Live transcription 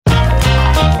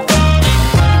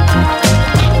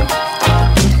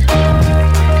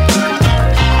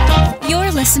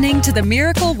listening to the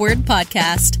Miracle Word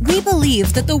Podcast. We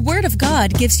believe that the Word of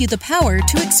God gives you the power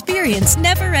to experience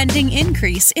never-ending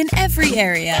increase in every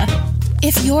area.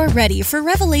 If you're ready for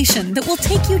revelation that will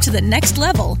take you to the next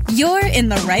level, you're in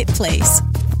the right place.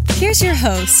 Here's your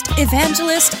host,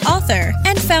 evangelist, author,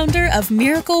 and founder of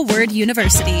Miracle Word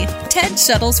University, Ted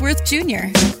Shuttlesworth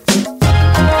Jr.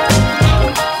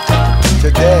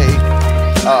 Today,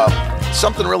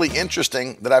 something really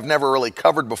interesting that I've never really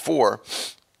covered before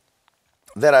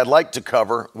that I'd like to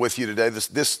cover with you today.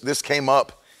 This came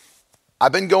up.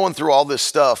 I've been going through all this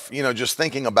stuff, just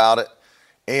thinking about it,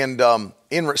 and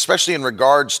especially in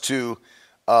regards to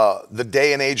the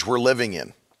day and age we're living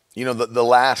in. The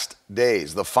last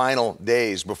days, the final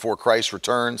days before Christ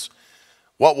returns,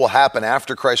 what will happen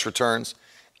after Christ returns,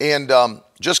 and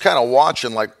just kind of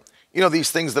watching,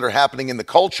 these things that are happening in the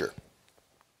culture.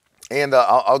 And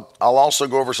I'll also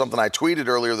go over something I tweeted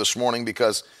earlier this morning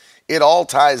because it all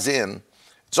ties in.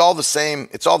 It's all the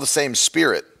same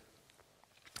spirit.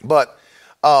 But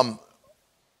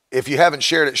if you haven't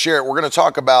shared it, share it. We're going to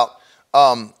talk about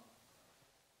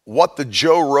what the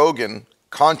Joe Rogan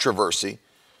controversy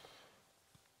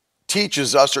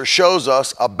teaches us or shows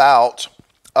us about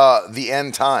the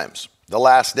end times, the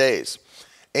last days.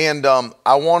 And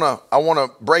I want to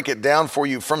break it down for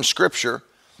you from Scripture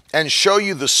and show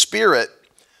you the spirit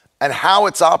and how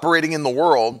it's operating in the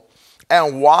world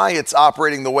and why it's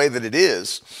operating the way that it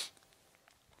is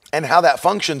and how that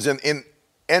functions in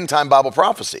end-time Bible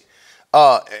prophecy.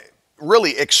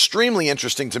 Really extremely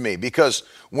interesting to me because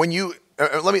when you,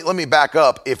 let me back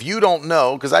up. If you don't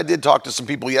know, because I did talk to some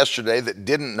people yesterday that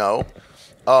didn't know,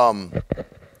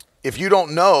 if you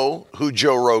don't know who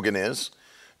Joe Rogan is,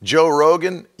 Joe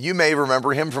Rogan, you may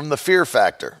remember him from The Fear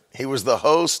Factor. He was the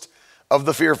host of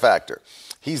The Fear Factor.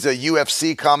 He's a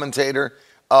UFC commentator,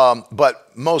 but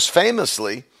most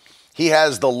famously, he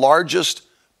has the largest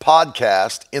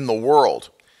podcast in the world.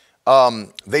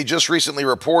 They just recently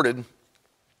reported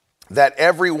that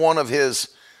every one of his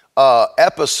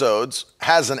episodes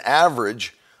has an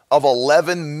average of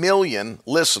 11 million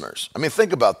listeners. I mean,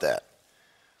 think about that.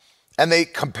 And they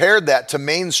compared that to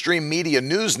mainstream media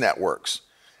news networks.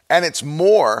 And it's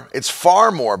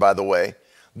far more, by the way,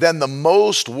 than the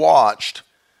most watched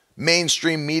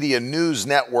mainstream media news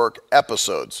network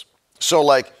episodes. So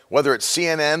whether it's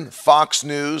CNN, Fox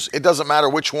News, it doesn't matter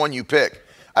which one you pick.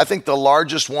 I think the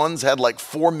largest ones had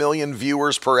 4 million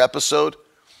viewers per episode,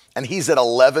 and he's at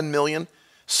 11 million.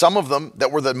 Some of them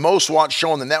that were the most watched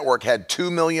show on the network had 2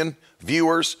 million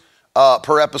viewers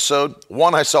per episode.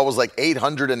 One I saw was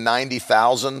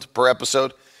 890,000 per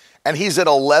episode, and he's at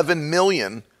 11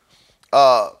 million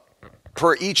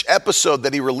per each episode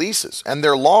that he releases. And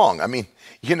they're long. I mean,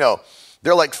 they're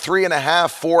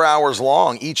 3.5, 4 hours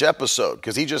long each episode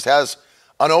because he just has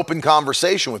an open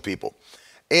conversation with people.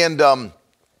 And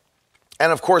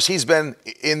of course, he's been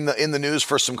in the news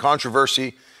for some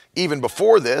controversy even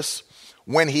before this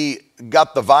when he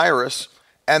got the virus,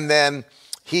 and then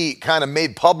he kind of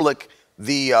made public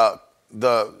the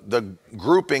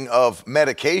grouping of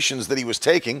medications that he was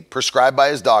taking prescribed by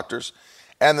his doctors.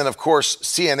 And then, of course,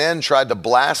 CNN tried to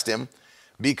blast him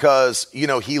because,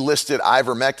 he listed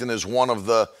ivermectin as one of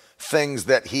the things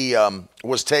that he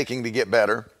was taking to get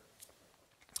better.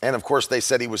 And, of course, they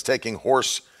said he was taking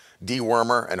horse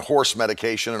dewormer and horse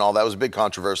medication and all that. It was a big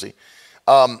controversy.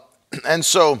 And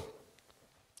so,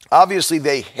 obviously,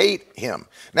 they hate him.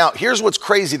 Now, here's what's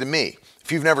crazy to me,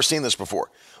 if you've never seen this before.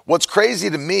 What's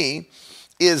crazy to me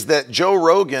is that Joe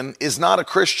Rogan is not a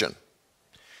Christian.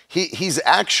 He's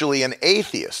actually an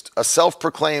atheist, a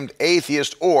self-proclaimed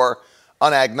atheist or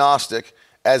an agnostic,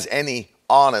 as any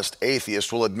honest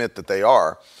atheist will admit that they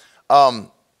are.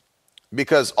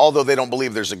 Because although they don't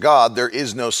believe there's a God, there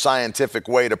is no scientific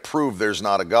way to prove there's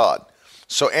not a God.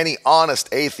 So any honest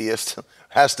atheist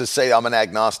has to say, I'm an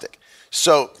agnostic.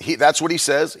 So that's what he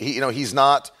says. He's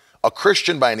not a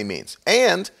Christian by any means.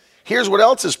 And here's what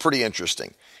else is pretty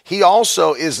interesting. He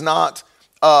also is not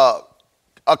a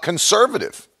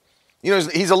conservative.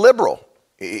 He's a liberal.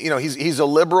 He's a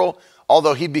liberal,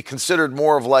 although he'd be considered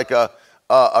more of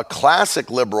a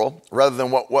classic liberal rather than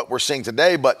what we're seeing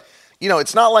today. But,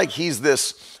 it's not like he's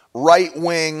this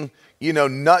right-wing,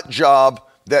 nut job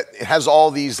that has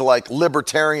all these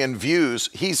libertarian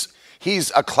views.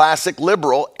 He's a classic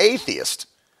liberal atheist.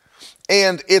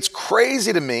 And it's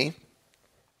crazy to me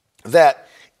that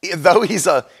though he's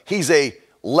a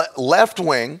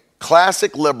left-wing,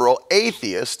 classic liberal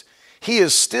atheist, he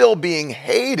is still being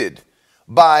hated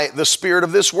by the spirit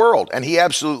of this world. And he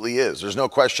absolutely is. There's no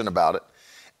question about it.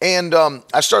 And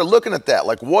I started looking at that.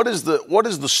 What is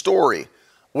the story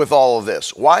with all of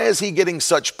this? Why is he getting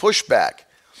such pushback?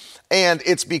 And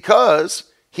it's because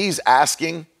he's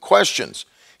asking questions.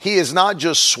 He is not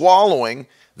just swallowing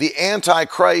the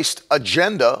Antichrist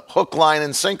agenda, hook, line,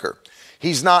 and sinker.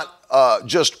 He's not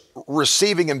just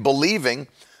receiving and believing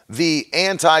the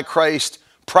Antichrist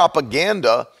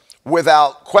propaganda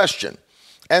without question.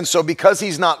 And so because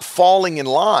he's not falling in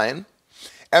line,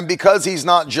 and because he's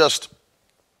not just,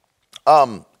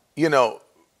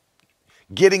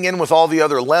 getting in with all the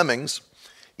other lemmings,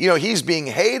 he's being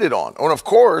hated on. And of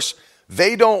course,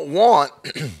 they don't want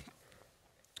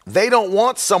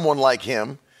someone like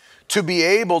him to be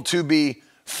able to be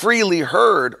freely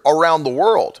heard around the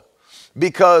world,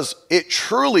 because it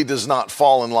truly does not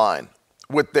fall in line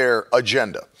with their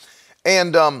agenda.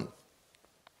 And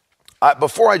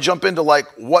before I jump into like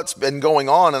what's been going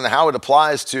on and how it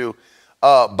applies to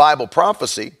Bible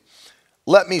prophecy,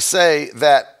 let me say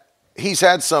that he's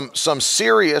had some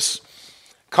serious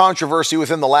controversy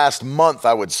within the last month,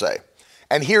 I would say.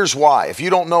 And here's why. If you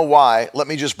don't know why, let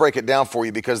me just break it down for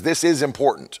you, because this is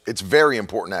important. It's very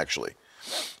important, actually.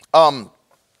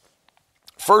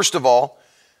 First of all,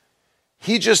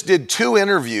 he just did 2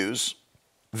 interviews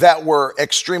that were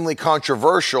extremely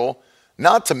controversial,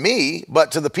 not to me,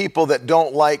 but to the people that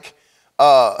don't like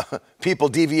people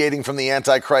deviating from the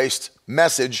Antichrist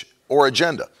message or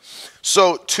agenda.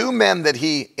 So 2 men that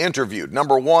he interviewed.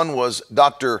 Number 1 was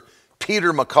Dr.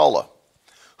 Peter McCullough,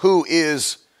 who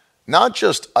is not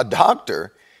just a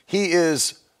doctor, he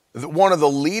is one of the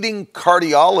leading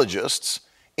cardiologists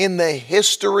in the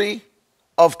history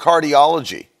of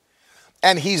cardiology.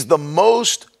 And he's the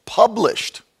most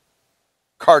published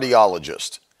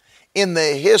cardiologist in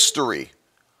the history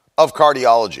of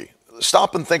cardiology.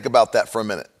 Stop and think about that for a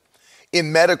minute.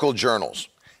 In medical journals,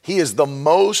 he is the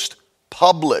most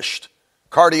published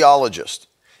cardiologist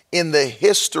in the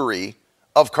history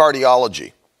of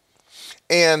cardiology.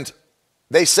 And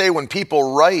they say when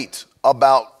people write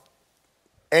about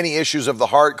any issues of the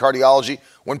heart, cardiology,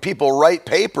 when people write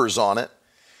papers on it,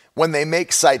 when they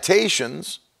make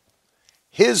citations,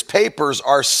 his papers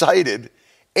are cited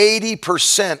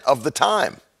 80% of the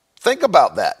time. Think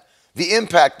about that, the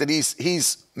impact that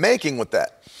he's making with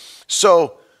that.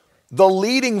 So the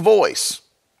leading voice,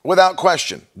 without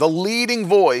question, the leading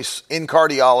voice in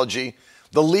cardiology,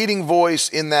 the leading voice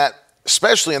in that,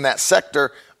 especially in that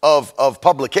sector of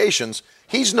publications,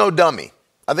 he's no dummy.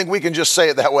 I think we can just say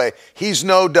it that way. He's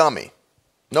no dummy.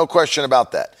 No question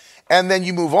about that. And then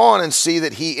you move on and see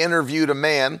that he interviewed a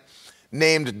man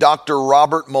named Dr.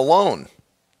 Robert Malone.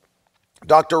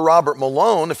 Dr. Robert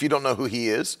Malone, if you don't know who he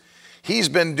is, he's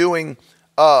been doing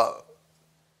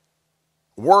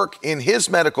work in his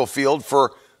medical field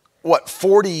for,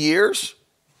 40 years?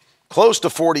 Close to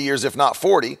 40 years, if not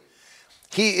 40.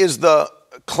 He is the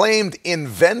claimed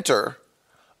inventor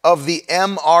of the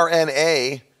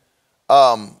mRNA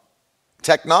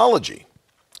technology,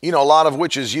 a lot of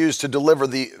which is used to deliver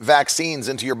the vaccines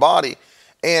into your body,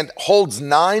 and holds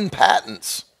 9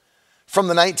 patents from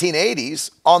the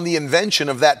 1980s on the invention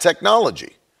of that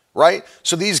technology, right?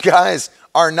 So these guys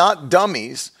are not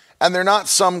dummies, and they're not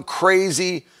some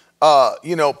crazy,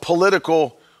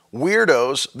 political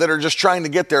weirdos that are just trying to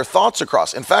get their thoughts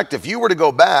across. In fact, if you were to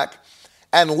go back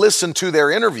and listen to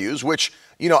their interviews, which,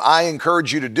 I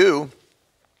encourage you to do,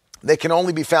 they can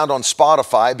only be found on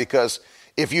Spotify, because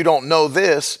if you don't know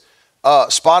this,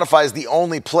 Spotify is the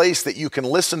only place that you can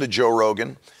listen to Joe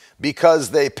Rogan, because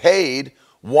they paid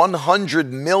 $100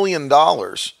 million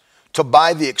to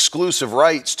buy the exclusive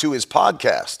rights to his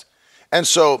podcast. And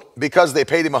so because they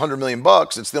paid him $100 million,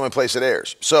 it's the only place it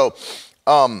airs. So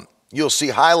you'll see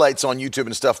highlights on YouTube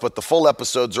and stuff, but the full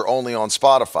episodes are only on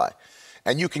Spotify.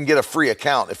 And you can get a free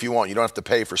account if you want. You don't have to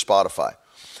pay for Spotify.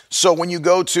 So when you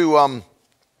go to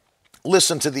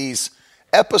listen to these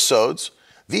episodes,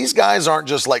 these guys aren't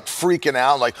just like freaking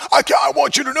out, like, I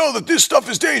want you to know that this stuff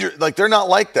is dangerous. Like, they're not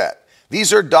like that.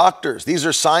 These are doctors. These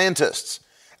are scientists.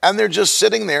 And they're just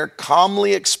sitting there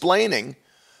calmly explaining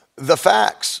the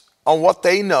facts on what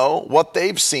they know, what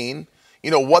they've seen,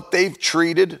 what they've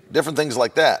treated, different things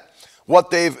like that. What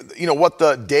they've, what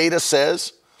the data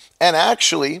says. And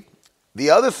actually, the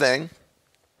other thing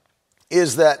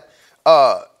is that,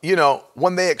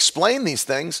 when they explain these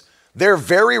things, they're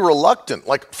very reluctant.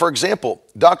 Like, for example,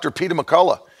 Dr. Peter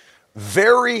McCullough,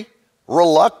 very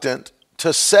reluctant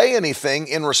to say anything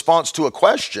in response to a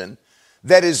question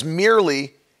that is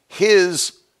merely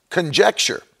his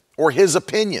conjecture or his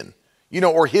opinion,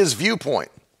 or his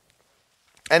viewpoint.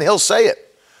 And he'll say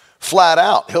it flat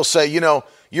out. He'll say,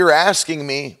 you're asking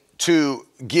me to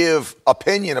give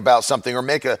opinion about something or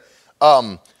make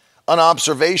an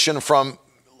observation from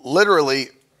literally,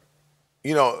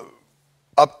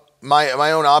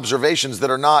 my own observations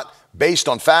that are not based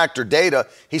on fact or data.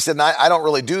 He said, I don't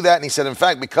really do that. And he said, in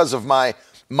fact, because of my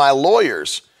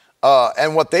lawyers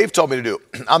and what they've told me to do,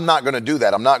 I'm not going to do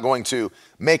that. I'm not going to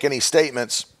make any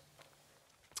statements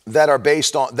that aren't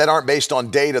based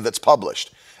on data that's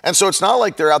published. And so it's not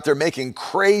like they're out there making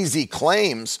crazy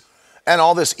claims and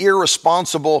all this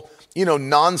irresponsible,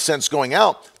 nonsense going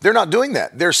out. They're not doing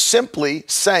that. They're simply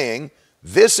saying,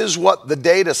 this is what the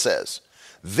data says.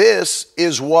 This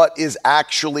is what is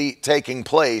actually taking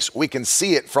place. We can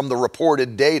see it from the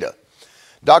reported data.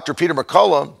 Dr. Peter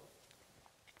McCullough,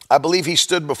 I believe he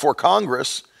stood before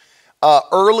Congress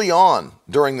early on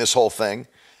during this whole thing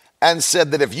and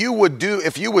said that if you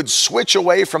would switch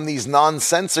away from these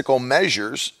nonsensical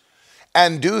measures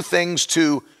and do things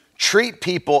to treat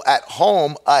people at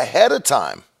home ahead of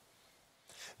time,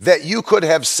 that you could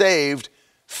have saved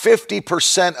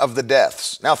 50% of the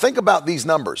deaths. Now think about these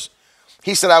numbers.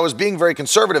 He said, I was being very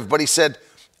conservative, but he said,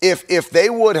 if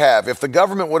the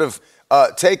government would have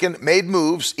made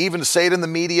moves, even to say it in the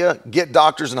media, get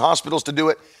doctors and hospitals to do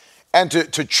it, and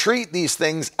to treat these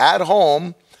things at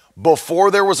home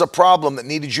before there was a problem that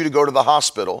needed you to go to the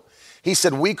hospital, he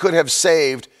said, we could have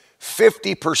saved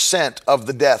 50% of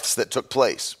the deaths that took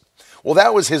place. Well,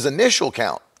 that was his initial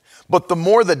count. But the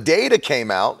more the data came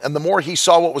out and the more he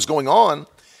saw what was going on,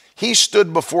 he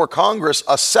stood before Congress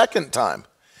a second time.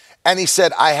 And he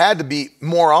said, I had to be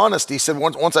more honest. He said,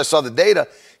 once I saw the data,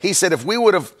 he said, if we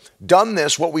would have done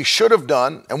this, what we should have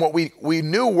done and what we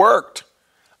knew worked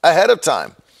ahead of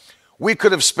time, we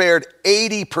could have spared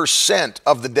 80%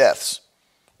 of the deaths.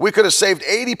 We could have saved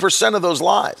 80% of those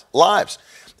lives.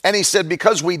 And he said,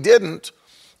 because we didn't,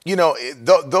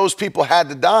 those people had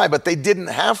to die, but they didn't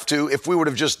have to if we would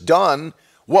have just done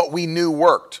what we knew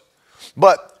worked.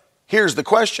 But here's the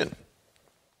question.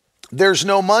 There's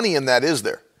no money in that, is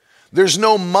there? There's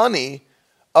no money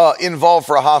involved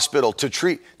for a hospital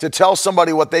to tell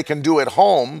somebody what they can do at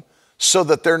home so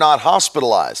that they're not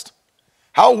hospitalized.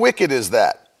 How wicked is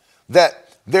that?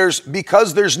 That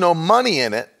because there's no money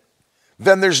in it,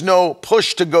 then there's no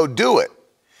push to go do it.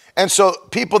 And so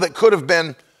people that could have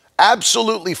been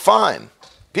absolutely fine,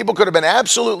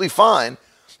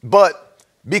 but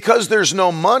because there's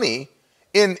no money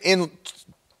in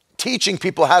teaching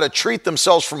people how to treat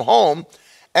themselves from home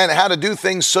and how to do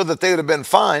things so that they would have been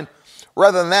fine,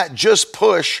 rather than that, just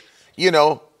push,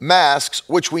 masks,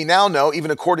 which we now know,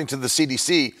 even according to the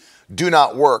CDC, do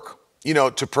not work,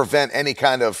 to prevent any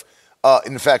kind of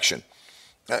infection.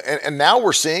 And now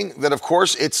we're seeing that, of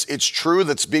course, it's true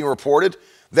that's being reported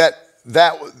that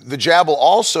the jab will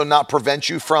also not prevent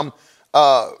you from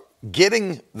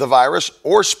getting the virus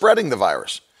or spreading the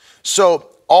virus. So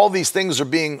all these things are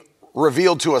being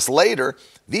revealed to us later.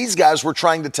 These guys were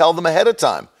trying to tell them ahead of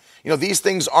time. These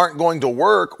things aren't going to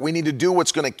work. We need to do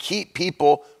what's going to keep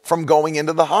people from going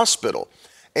into the hospital.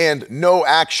 And no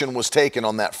action was taken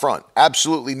on that front.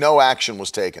 Absolutely no action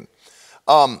was taken.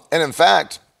 And in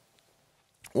fact,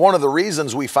 one of the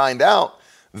reasons we find out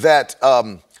that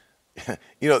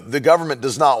the government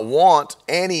does not want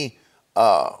anybody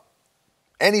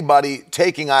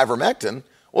taking ivermectin,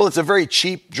 well, it's a very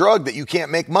cheap drug that you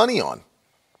can't make money on.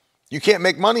 You can't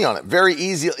make money on it. Very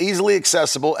easily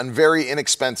accessible and very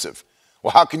inexpensive.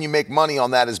 Well, how can you make money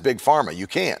on that as Big Pharma? You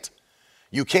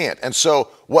can't. And so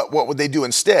what would they do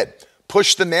instead?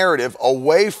 Push the narrative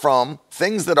away from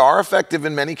things that are effective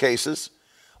in many cases,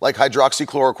 like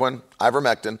hydroxychloroquine,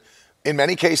 ivermectin. In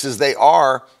many cases, they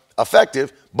are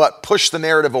effective, but push the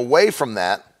narrative away from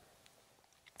that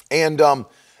and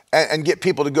get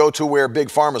people to go to where Big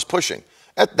Pharma is pushing.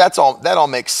 That all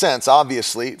makes sense,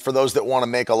 obviously, for those that want to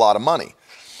make a lot of money.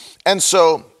 And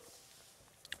so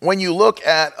when you look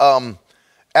at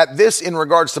this in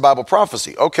regards to Bible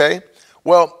prophecy, okay,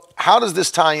 well, how does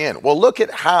this tie in? Well, look at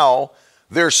how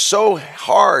they're so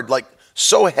hard,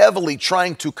 so heavily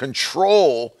trying to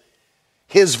control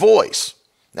his voice.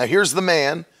 Now, here's the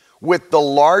man with the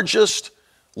largest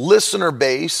listener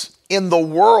base in the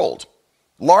world.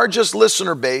 Largest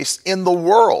listener base in the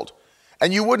world.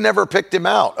 And you would never picked him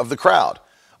out of the crowd.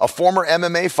 A former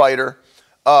MMA fighter,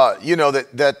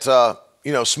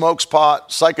 smokes pot,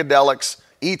 psychedelics,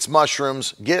 eats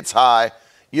mushrooms, gets high,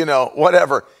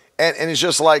 whatever. And it's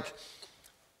just like,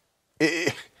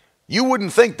 you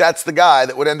wouldn't think that's the guy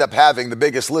that would end up having the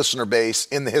biggest listener base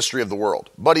in the history of the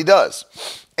world. But he does.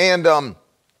 And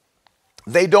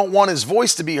they don't want his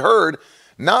voice to be heard,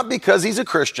 not because he's a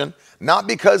Christian, not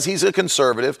because he's a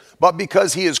conservative, but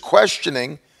because he is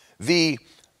questioning the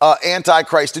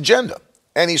Antichrist agenda.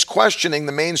 And he's questioning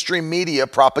the mainstream media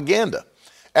propaganda.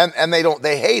 And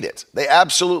they hate it. They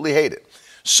absolutely hate it.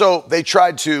 So they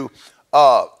tried to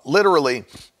literally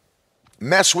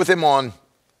mess with him on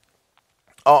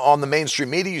on the mainstream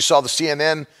media. You saw the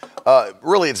CNN.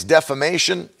 Really, it's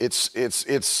defamation.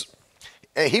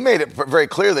 He made it very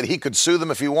clear that he could sue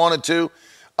them if he wanted to.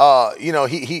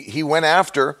 He went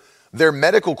after their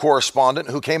medical correspondent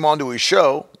who came onto his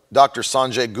show, Dr.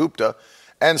 Sanjay Gupta,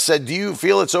 and said, do you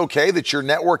feel it's okay that your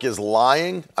network is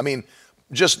lying? I mean,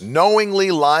 just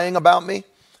knowingly lying about me,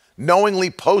 knowingly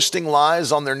posting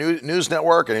lies on their news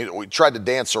network. And we tried to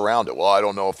dance around it. Well, I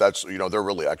don't know if that's, they're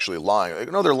really actually lying.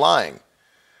 No, they're lying.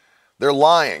 They're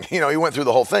lying. He went through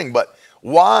the whole thing. But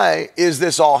why is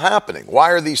this all happening?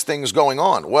 Why are these things going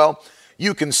on? Well,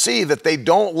 you can see that they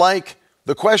don't like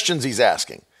the questions he's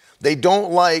asking. They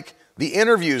don't like the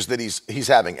interviews that he's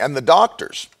having, and the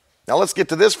doctors. Now let's get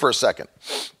to this for a second.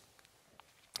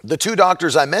 The two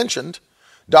doctors I mentioned,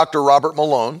 Dr. Robert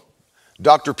Malone,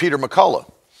 Dr. Peter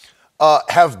McCullough,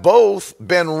 have both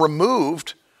been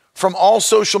removed from all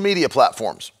social media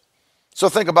platforms. So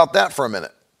think about that for a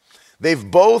minute.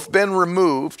 They've both been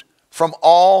removed from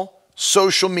all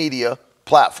social media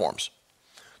platforms.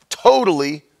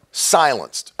 Totally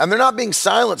silenced. And they're not being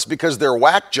silenced because they're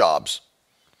whack jobs.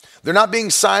 They're not being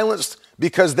silenced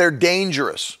because they're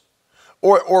dangerous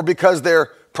or because they're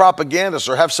propagandists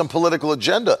or have some political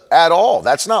agenda at all.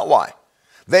 That's not why.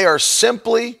 They are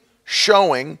simply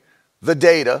showing the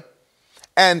data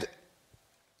and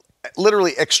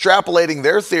literally extrapolating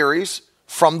their theories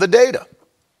from the data.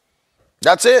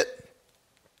 That's it.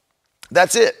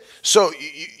 That's it. So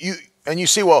you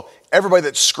see, well, everybody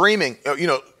that's screaming,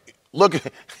 look,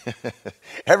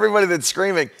 everybody that's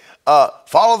screaming,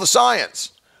 follow the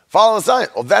science, follow the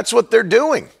science. Well, that's what they're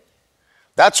doing.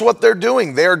 That's what they're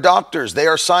doing. They're doctors, they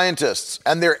are scientists,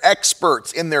 and they're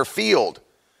experts in their field,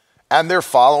 and they're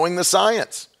following the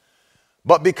science.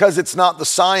 But because it's not the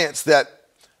science that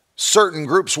certain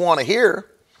groups want to hear,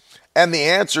 and the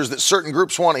answers that certain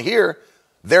groups want to hear,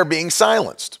 they're being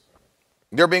silenced.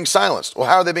 They're being silenced. Well,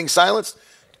 how are they being silenced?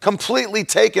 Completely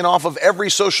taken off of every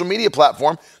social media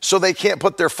platform so they can't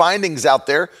put their findings out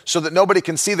there, so that nobody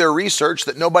can see their research,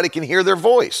 that nobody can hear their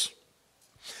voice.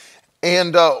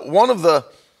 And one of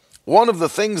the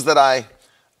things that I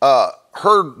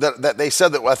heard that they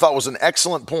said that I thought was an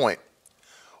excellent point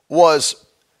was,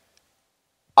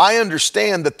 I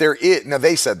understand that there is, now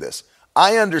they said this,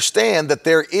 I understand that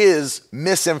there is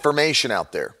misinformation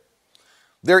out there.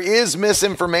 There is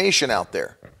misinformation out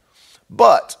there.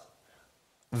 But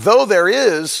though there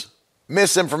is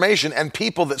misinformation and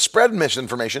people that spread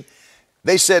misinformation,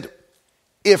 they said,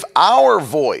 if our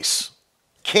voice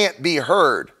can't be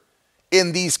heard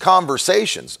in these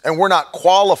conversations and we're not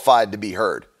qualified to be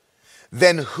heard,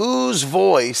 then whose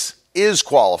voice is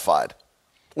qualified?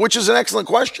 Which is an excellent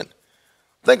question.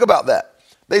 Think about that.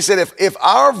 They said if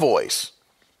our voice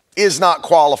is not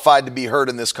qualified to be heard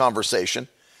in this conversation,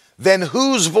 then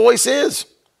whose voice is?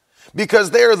 Because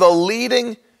they're the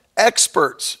leading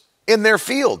experts in their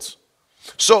fields.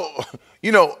 So,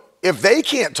 if they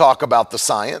can't talk about the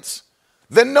science,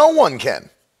 then no one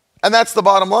can. And that's the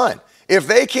bottom line. If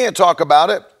they can't talk about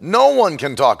it, no one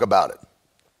can talk about it.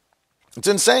 It's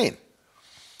insane.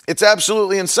 It's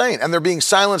absolutely insane. And they're being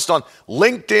silenced on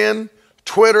LinkedIn,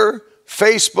 Twitter,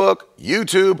 Facebook,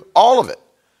 YouTube, all of it.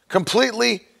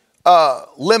 Completely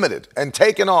limited and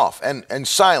taken off and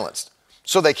silenced,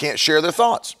 so they can't share their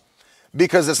thoughts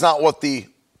because it's not what the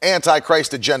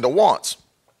Antichrist agenda wants.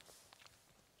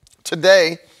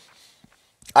 Today,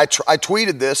 I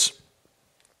tweeted this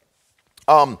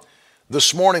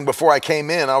this morning before I came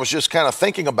in. I was just kind of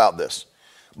thinking about this.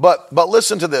 But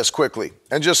listen to this quickly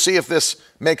and just see if this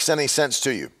makes any sense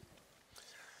to you.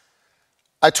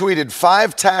 I tweeted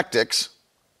 5 tactics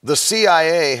the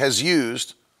CIA has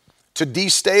used to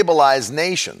destabilize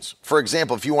nations. For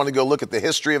example, if you want to go look at the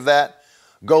history of that,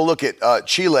 go look at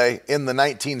Chile in the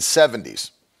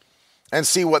 1970s and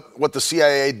see what the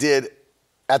CIA did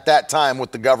at that time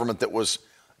with the government that was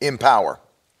in power.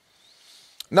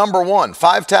 Number 1,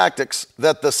 5 tactics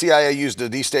that the CIA used to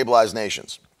destabilize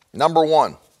nations. Number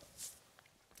 1,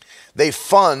 they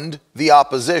fund the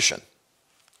opposition.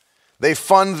 They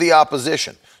fund the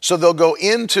opposition. So they'll go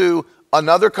into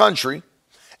another country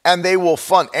and they will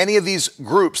fund any of these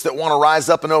groups that want to rise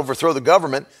up and overthrow the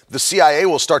government. The CIA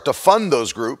will start to fund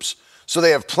those groups. So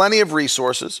they have plenty of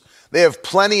resources. They have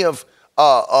plenty of,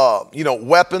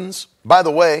 weapons. By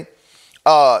the way,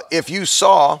 if you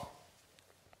saw,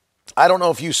 I don't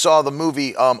know if you saw the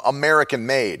movie American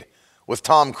Made with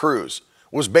Tom Cruise.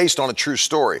 It was based on a true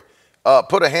story.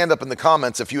 Put a hand up in the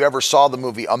comments if you ever saw the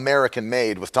movie American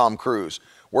Made with Tom Cruise,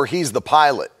 where he's the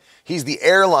pilot. He's the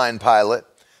airline pilot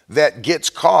that gets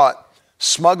caught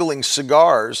smuggling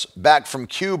cigars back from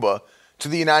Cuba to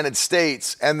the United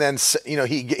States, and then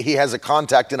he has a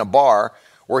contact in a bar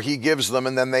where he gives them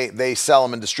and then they sell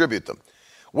them and distribute them.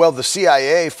 Well, the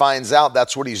CIA finds out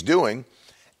that's what he's doing,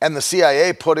 and the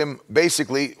CIA put him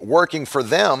basically working for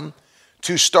them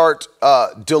to start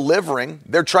delivering.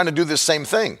 They're trying to do the same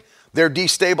thing. They're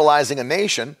destabilizing a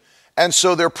nation, and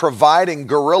so they're providing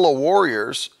guerrilla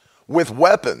warriors with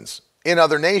weapons in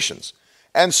other nations.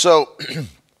 And so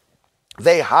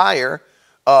they hire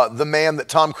the man that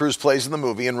Tom Cruise plays in the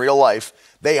movie in real life.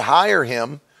 They hire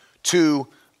him to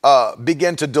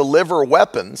begin to deliver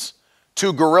weapons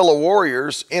to guerrilla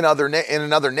warriors in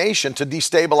another nation to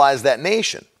destabilize that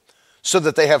nation so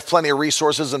that they have plenty of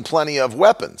resources and plenty of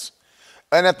weapons.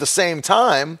 And at the same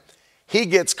time, he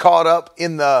gets caught up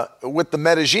with the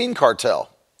Medellin cartel,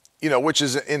 which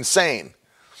is insane,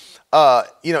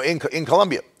 in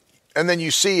Colombia. And then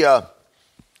you see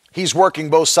he's working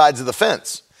both sides of the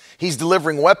fence. He's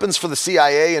delivering weapons for the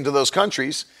CIA into those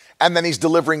countries, and then he's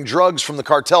delivering drugs from the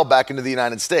cartel back into the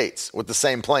United States with the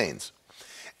same planes.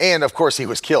 And of course, he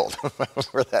was killed.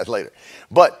 For that later.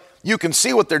 But you can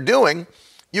see what they're doing.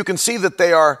 You can see that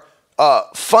they are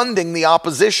funding the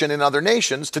opposition in other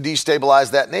nations to destabilize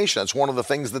that nation. That's one of the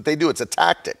things that they do. It's a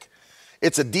tactic.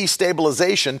 It's a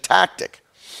destabilization tactic.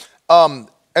 And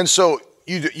so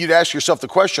you'd ask yourself the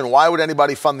question, why would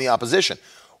anybody fund the opposition?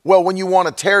 Well, when you want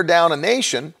to tear down a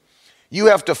nation, you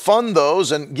have to fund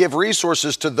those and give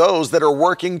resources to those that are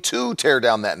working to tear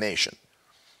down that nation,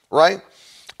 right?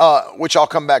 Which I'll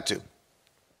come back to.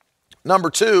 Number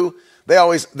two,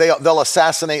 they'll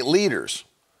assassinate leaders.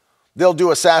 They'll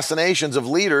do assassinations of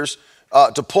leaders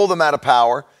to pull them out of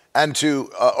power and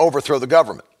to overthrow the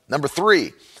government. Number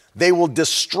three, they will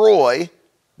destroy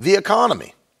the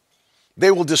economy.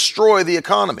 They will destroy the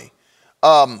economy.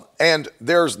 And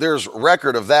there's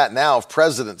record of that now, of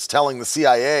presidents telling the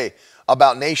CIA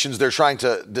about nations they're trying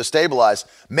to destabilize,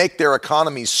 make their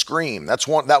economies scream.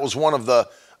 That was one of the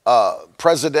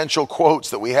presidential quotes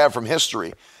that we have from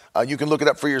history. You can look it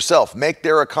up for yourself. Make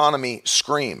their economy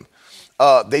scream.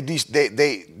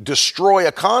 They destroy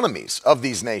economies of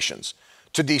these nations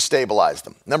to destabilize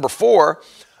them. Number four,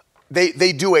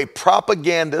 they do a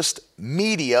propagandist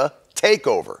media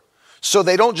takeover. So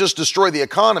they don't just destroy the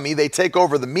economy, they take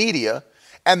over the media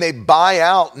and they buy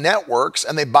out networks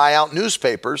and they buy out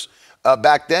newspapers.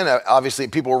 Back then, obviously,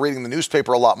 people were reading the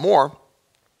newspaper a lot more.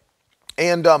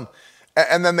 And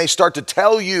then they start to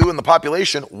tell you in the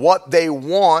population what they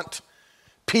want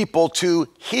people to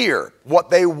hear,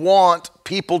 what they want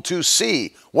people to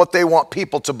see, what they want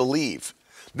people to believe.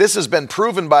 This has been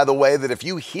proven, by the way, that if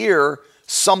you hear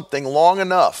something long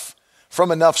enough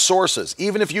from enough sources,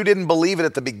 even if you didn't believe it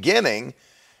at the beginning,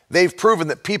 they've proven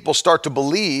that people start to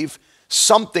believe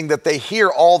something that they hear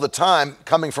all the time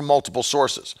coming from multiple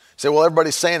sources. Say, well,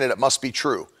 everybody's saying it, it must be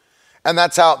true. And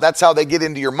that's how they get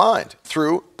into your mind,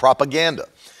 through propaganda.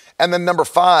 And then number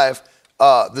five,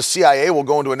 the CIA will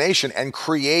go into a nation and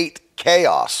create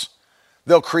chaos.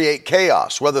 They'll create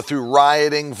chaos, whether through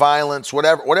rioting, violence,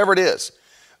 whatever it is.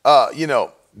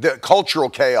 The cultural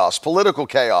chaos, political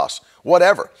chaos,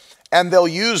 whatever. And they'll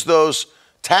use those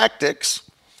tactics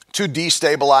to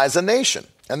destabilize a nation.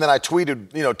 And then I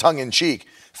tweeted, tongue in cheek,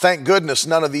 thank goodness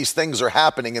none of these things are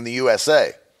happening in the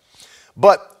USA.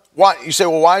 But why, you say,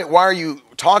 well, why are you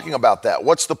talking about that?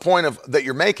 What's the point that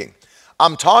you're making?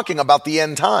 I'm talking about the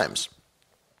end times.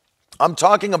 I'm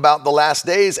talking about the last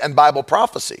days and Bible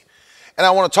prophecy. And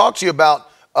I want to talk to you about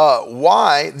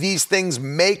why these things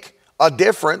make a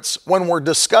difference when we're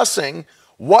discussing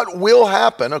what will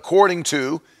happen according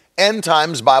to end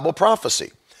times Bible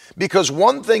prophecy. Because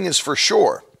one thing is for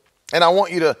sure, and I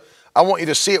want you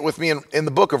to see it with me in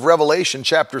the book of Revelation,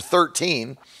 chapter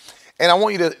 13, and I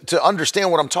want you to understand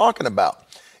what I'm talking about.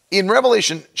 In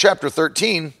Revelation chapter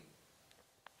 13,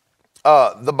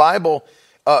 the Bible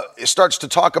starts to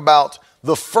talk about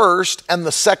the first and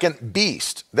the second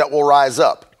beast that will rise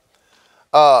up.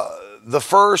 The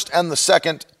first and the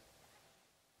second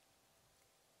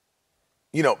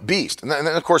beast. And then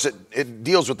of course, it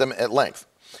deals with them at length.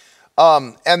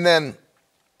 And then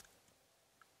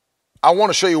I want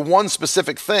to show you one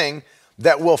specific thing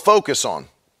that we'll focus on.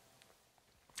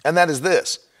 And that is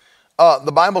this.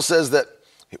 The Bible says that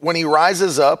when he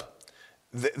rises up,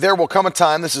 there will come a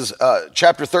time, this is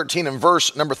chapter 13 and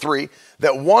verse number 3,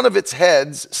 that one of its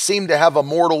heads seemed to have a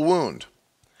mortal wound,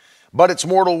 but its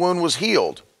mortal wound was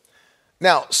healed.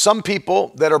 Now, some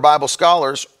people that are Bible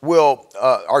scholars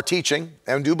are teaching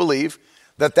and do believe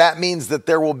that means that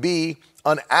there will be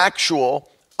an actual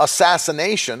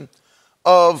assassination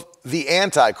of the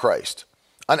Antichrist,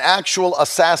 an actual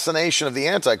assassination of the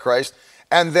Antichrist,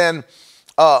 and then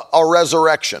a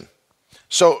resurrection.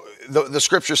 So the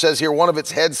scripture says here, one of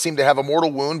its heads seemed to have a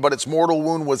mortal wound, but its mortal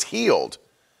wound was healed.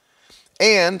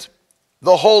 And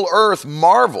the whole earth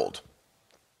marveled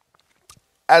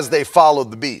as they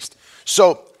followed the beast.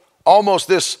 So almost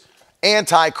this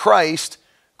antichrist,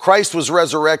 Christ was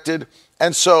resurrected,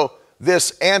 and so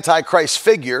this antichrist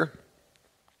figure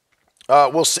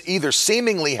will either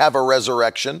seemingly have a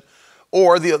resurrection,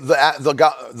 or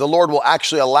the Lord will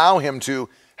actually allow him to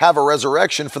have a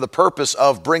resurrection for the purpose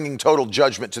of bringing total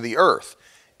judgment to the earth,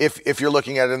 if you're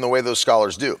looking at it in the way those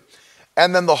scholars do.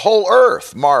 And then the whole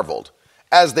earth marveled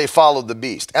as they followed the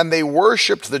beast, and they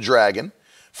worshiped the dragon,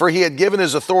 for he had given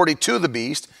his authority to the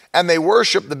beast, and they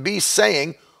worshiped the beast,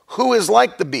 saying, who is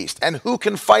like the beast, and who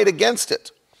can fight against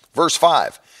it? Verse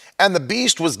 5, and the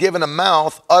beast was given a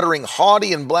mouth uttering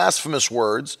haughty and blasphemous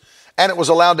words, and it was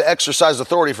allowed to exercise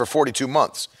authority for 42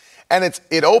 months. And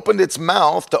it opened its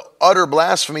mouth to utter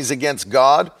blasphemies against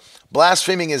God,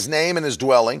 blaspheming his name and his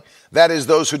dwelling, that is,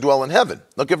 those who dwell in heaven.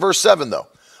 Look at verse 7, though.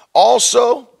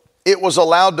 Also, it was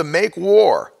allowed to make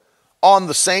war on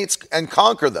the saints and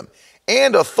conquer them.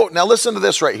 And now listen to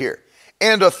this right here.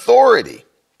 And authority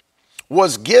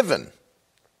was given.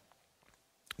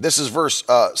 This is verse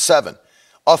 7.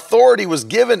 Authority was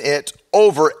given it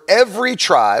over every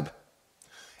tribe,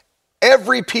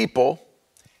 every people,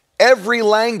 every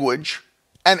language,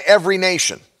 and every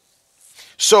nation.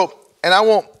 So, and I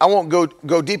won't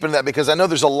go deep into that, because I know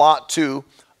there's a lot to,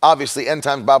 obviously, end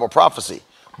times Bible prophecy.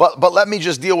 But let me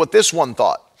just deal with this one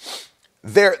thought.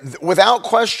 There, without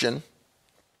question,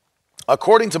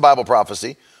 according to Bible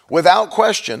prophecy, without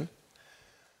question,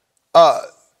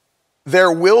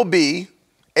 there will be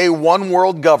a one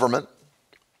world government,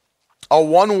 a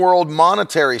one world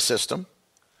monetary system,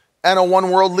 and a one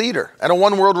world leader, and a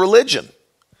one world religion.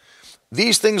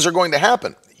 These things are going to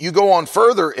happen. You go on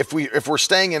further, if we're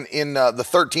staying in the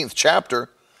 13th chapter,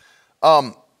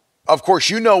 of course,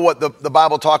 you know what the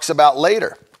Bible talks about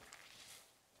later.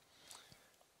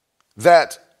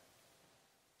 That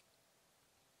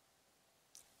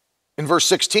in verse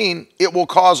 16, it will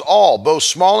cause all, both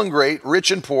small and great, rich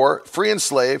and poor, free and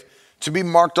slave, to be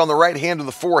marked on the right hand of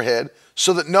the forehead,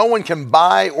 so that no one can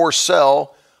buy or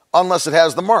sell unless it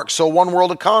has the mark. So one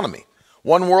world economy,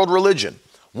 one world religion,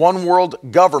 one world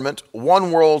government,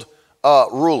 one world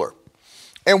ruler.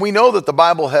 And we know that the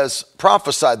Bible has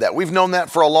prophesied that. We've known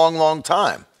that for a long, long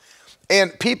time.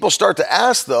 And people start to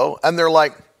ask, though, and they're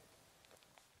like,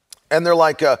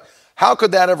 how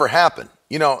could that ever happen?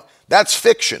 You know, that's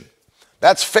fiction.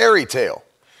 That's fairy tale.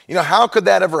 You know, how could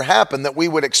that ever happen, that we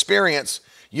would experience,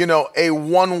 you know, a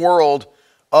one world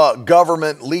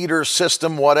government, leader,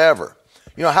 system, whatever?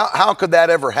 You know, how could that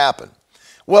ever happen?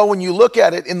 Well, when you look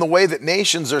at it in the way that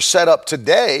nations are set up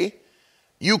today,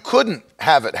 you couldn't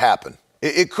have it happen.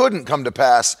 It couldn't come to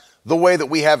pass the way that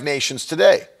we have nations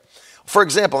today. For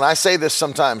example, and I say this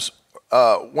sometimes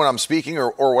when I'm speaking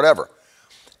or whatever,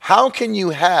 how can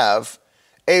you have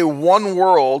a one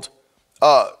world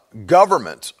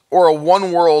government or a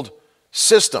one world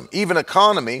system, even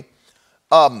economy,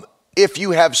 if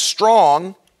you have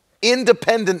strong,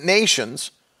 independent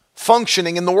nations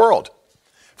functioning in the world?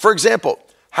 For example,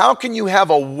 how can you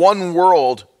have a one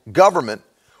world government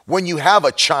when you have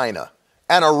a China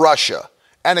and a Russia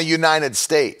and a United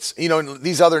States? You know,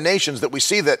 these other nations that we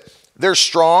see that they're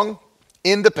strong,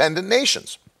 independent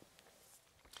nations.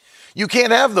 You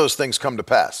can't have those things come to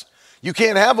pass. You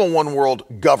can't have a one world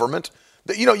government.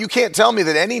 You know, you can't tell me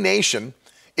that any nation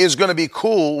is going to be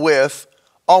cool with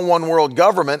a one world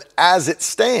government as it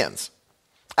stands.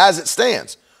 As it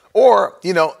stands. Or,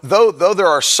 you know, though there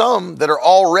are some that are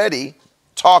already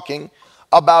talking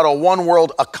about a one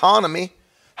world economy,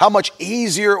 how much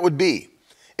easier it would be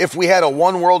if we had a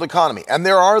one world economy. And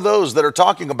there are those that are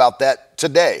talking about that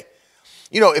today.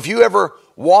 You know, if you ever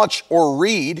watch or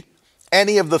read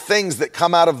any of the things that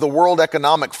come out of the World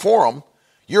Economic Forum,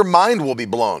 your mind will be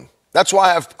blown. That's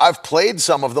why I've played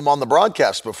some of them on the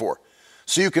broadcast before.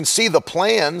 So you can see the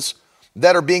plans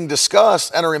that are being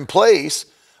discussed and are in place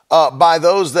by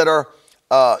those that are,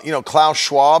 Klaus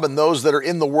Schwab and those that are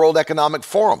in the World Economic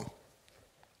Forum.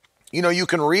 You know, you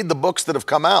can read the books that have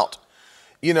come out.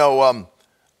 You know,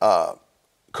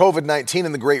 COVID-19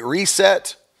 and the Great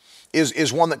Reset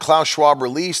is one that Klaus Schwab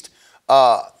released.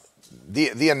 Another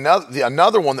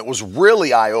one that was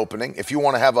really eye-opening, if you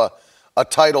want to have a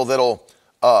title that'll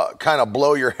kind of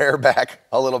blow your hair back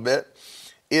a little bit,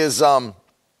 is let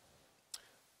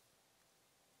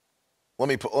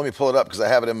me pull it up because I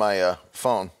have it in my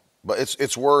phone, but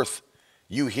it's worth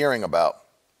you hearing about.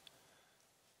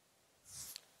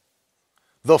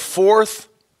 The Fourth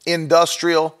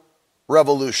Industrial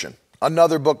Revolution,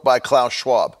 another book by Klaus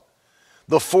Schwab.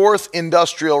 The Fourth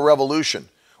Industrial Revolution,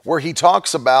 where he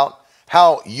talks about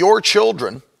how your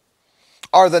children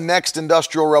are the next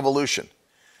industrial revolution.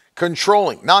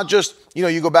 Controlling, not just,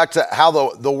 you go back to how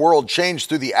the world changed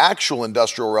through the actual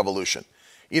industrial revolution,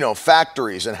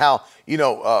 factories and how,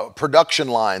 production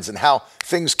lines and how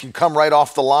things can come right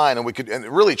off the line and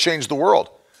it really changed the world.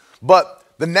 But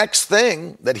the next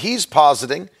thing that he's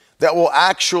positing that will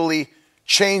actually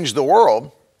change the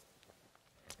world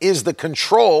is the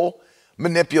control,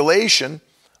 manipulation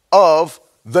of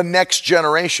the next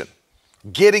generation,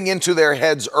 getting into their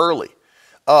heads early,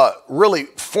 really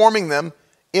forming them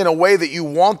in a way that you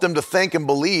want them to think and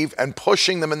believe and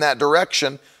pushing them in that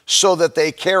direction so that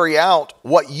they carry out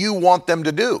what you want them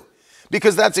to do.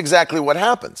 Because that's exactly what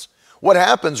happens. What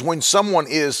happens when someone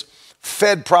is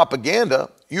fed propaganda,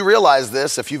 you realize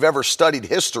this if you've ever studied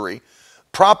history,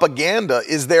 propaganda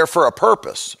is there for a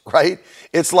purpose, right?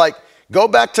 It's like, go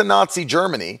back to Nazi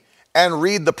Germany and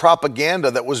read the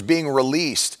propaganda that was being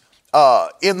released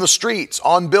in the streets,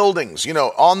 on buildings,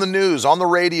 on the news, on the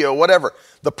radio, whatever.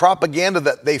 The propaganda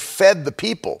that they fed the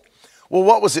people. Well,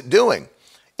 what was it doing?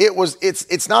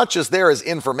 It's not just there as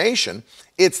information,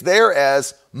 it's there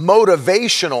as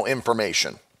motivational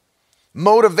information.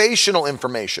 Motivational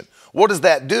information. What does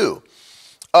that do?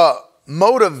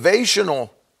 Motivational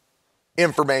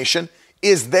information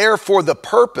is there for the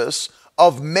purpose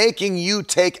of making you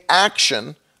take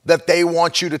action that they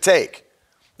want you to take.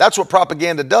 That's what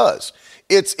propaganda does.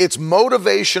 It's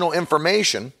motivational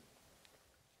information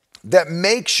that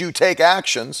makes you take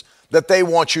actions that they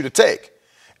want you to take.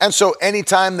 And so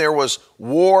anytime there was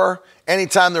war,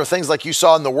 anytime there were things like you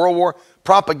saw in the World War,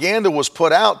 propaganda was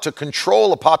put out to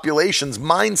control a population's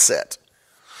mindset.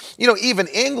 Even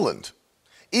England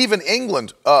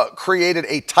created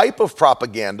a type of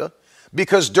propaganda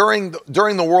because during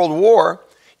the World War,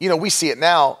 we see it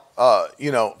now,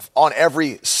 on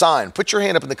every sign. Put your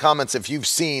hand up in the comments if you've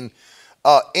seen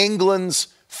England's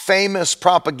famous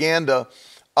propaganda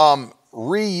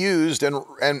reused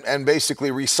and basically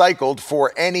recycled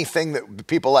for anything that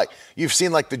people like. You've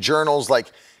seen like the journals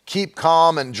like keep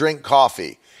calm and drink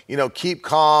coffee, keep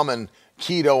calm and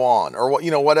keto on, or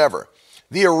whatever.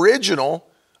 The original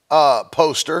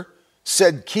poster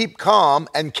said keep calm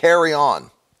and carry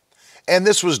on. And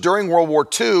this was during World War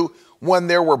II when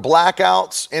there were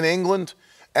blackouts in England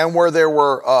and where there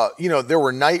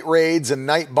were night raids and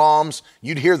night bombs.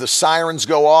 You'd hear the sirens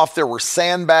go off. There were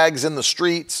sandbags in the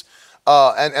streets.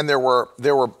 And there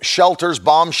were shelters,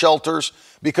 bomb shelters,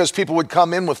 because people would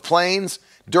come in with planes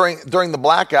during the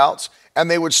blackouts and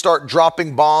they would start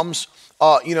dropping bombs,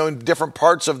 in different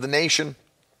parts of the nation.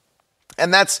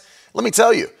 And let me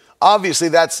tell you, obviously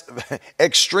that's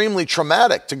extremely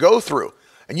traumatic to go through.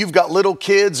 And you've got little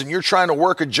kids and you're trying to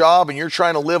work a job and you're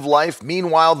trying to live life.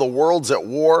 Meanwhile, the world's at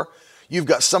war. You've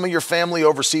got some of your family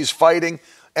overseas fighting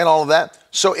and all of that.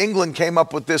 So England came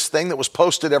up with this thing that was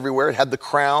posted everywhere. It had the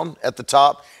crown at the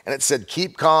top and it said,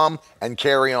 keep calm and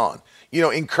carry on.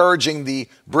 Encouraging the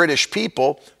British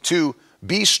people to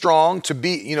be strong,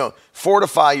 to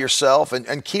fortify yourself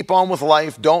and keep on with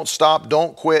life. Don't stop,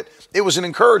 don't quit. It was an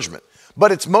encouragement,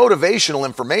 but it's motivational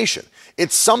information.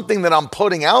 It's something that I'm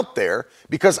putting out there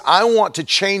because I want to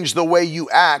change the way you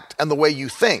act and the way you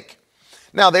think.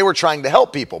 Now, they were trying to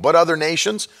help people, but other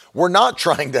nations were not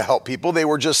trying to help people. They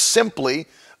were just simply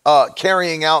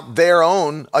carrying out their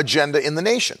own agenda in the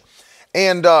nation.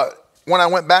 And when I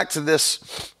went back to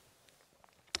this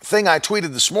thing I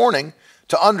tweeted this morning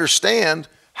to understand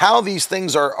how these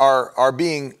things are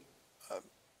being,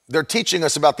 they're teaching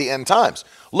us about the end times.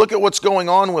 Look at what's going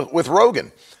on with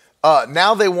Rogan.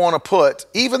 Now they want to put,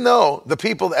 even though the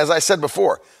people, as I said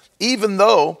before, even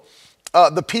though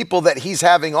the people that he's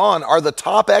having on are the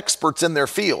top experts in their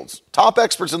fields,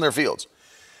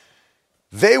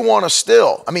 they want to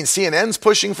still, CNN's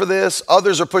pushing for this,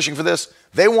 others are pushing for this.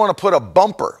 They want to put a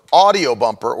bumper, audio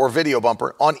bumper or video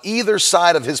bumper on either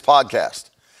side of his podcast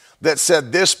that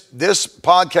said this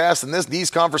podcast and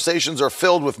these conversations are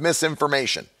filled with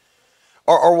misinformation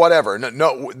or whatever.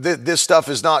 No, this stuff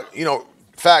is not,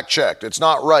 fact checked. It's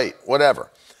not right,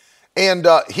 whatever. And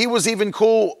he was even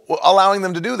cool allowing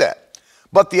them to do that.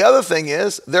 But the other thing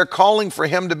is they're calling for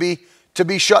him to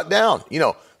be shut down.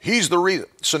 He's the reason.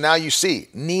 So now you see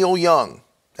Neil Young.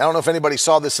 I don't know if anybody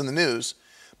saw this in the news,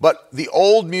 but the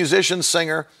old musician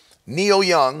singer Neil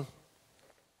Young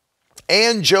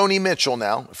and Joni Mitchell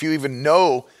now, if you even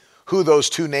know who those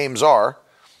two names are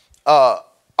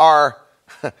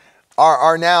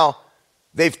now,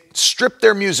 they've stripped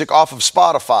their music off of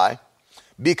Spotify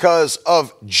because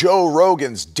of Joe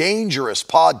Rogan's dangerous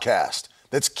podcast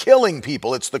that's killing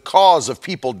people. It's the cause of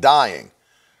people dying.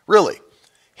 Really,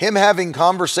 him having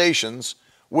conversations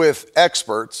with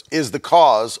experts is the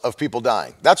cause of people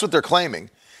dying. That's what they're claiming.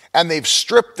 and they've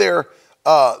stripped their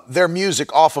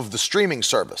music off of the streaming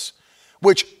service,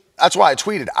 which that's why I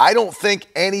tweeted, I don't think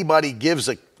anybody gives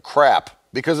a crap,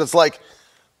 because it's like,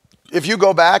 if you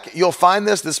go back, you'll find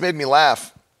this made me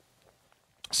laugh.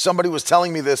 Somebody was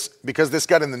telling me this because this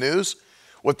got in the news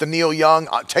with the Neil Young,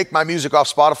 take my music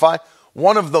off Spotify.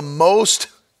 One of the most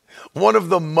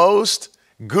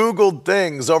Googled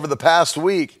things over the past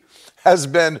week has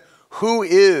been, who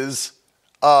is,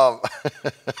 oh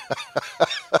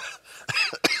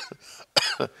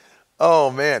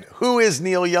man, who is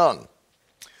Neil Young?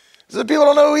 So people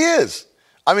don't know who he is.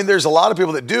 I mean, there's a lot of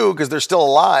people that do because they're still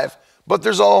alive, but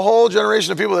there's a whole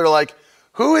generation of people that are like,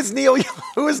 who is Neil Young?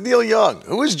 Who is Neil Young?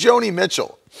 Who is Joni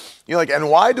Mitchell? You're like, and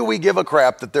why do we give a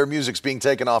crap that their music's being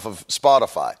taken off of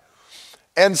Spotify?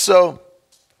 And so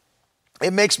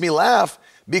it makes me laugh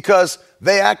because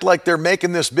they act like they're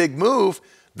making this big move.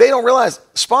 They don't realize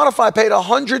Spotify paid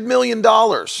 $100 million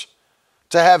to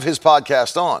have his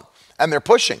podcast on, and they're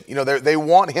pushing. You know, they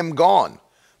want him gone.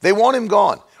 They want him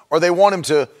gone, or they want him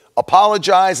to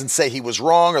apologize and say he was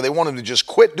wrong, or they want him to just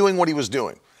quit doing what he was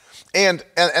doing. And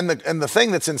the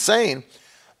thing that's insane,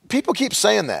 people keep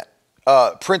saying that.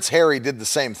 Prince Harry did the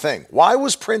same thing. Why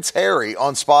was Prince Harry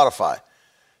on Spotify?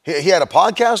 He had a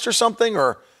podcast or something,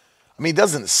 or, I mean, he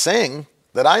doesn't sing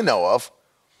that I know of.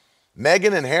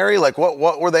 Meghan and Harry, like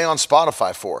what were they on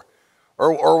Spotify for?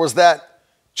 Or was that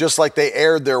just like they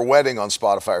aired their wedding on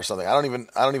Spotify or something? I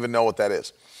don't even know what that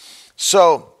is.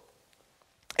 So,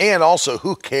 and also,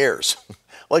 who cares?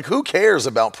 Like, who cares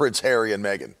about Prince Harry and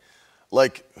Meghan?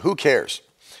 Like, who cares?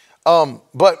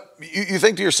 But you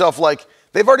think to yourself, like,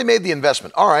 they've already made the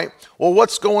investment. All right, well,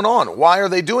 what's going on? Why are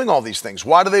they doing all these things?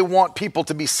 Why do they want people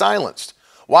to be silenced?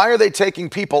 Why are they taking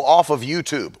people off of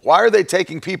YouTube? Why are they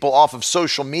taking people off of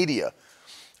social media?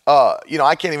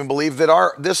 I can't even believe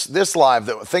that this live,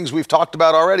 that things we've talked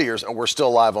about already, we're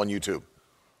still live on YouTube.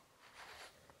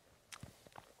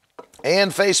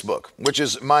 And Facebook, which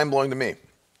is mind-blowing to me.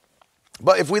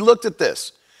 But if we looked at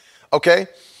this, okay,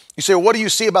 you say, well, what do you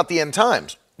see about the end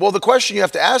times? Well, the question you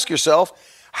have to ask yourself,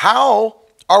 how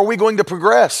are we going to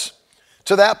progress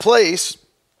to that place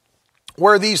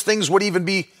where these things would even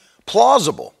be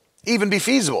plausible, even be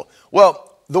feasible?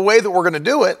 Well, the way that we're going to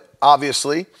do it,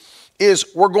 obviously, is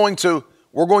we're going to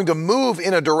move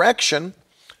in a direction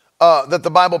that the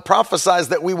Bible prophesies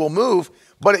that we will move.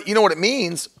 But you know what it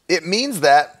means? It means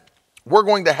that we're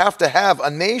going to have a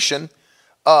nation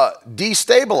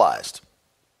destabilized.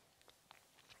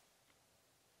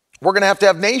 We're going to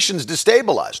have nations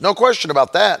destabilized. No question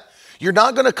about that. You're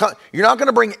not going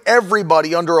to bring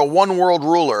everybody under a one world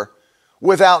ruler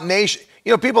without nation.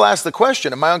 You know, people ask the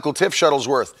question, and my uncle Tiff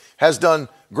Shuttlesworth has done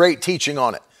great teaching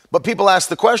on it. But people ask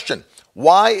the question,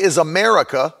 why is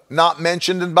America not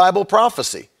mentioned in Bible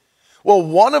prophecy? Well,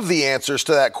 one of the answers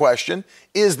to that question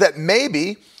is that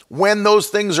maybe when those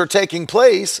things are taking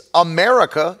place,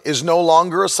 America is no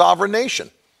longer a sovereign nation.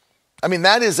 I mean,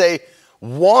 that is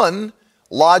one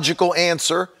logical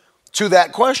answer to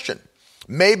that question.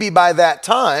 Maybe by that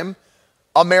time,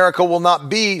 America will not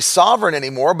be sovereign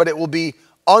anymore, but it will be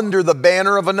under the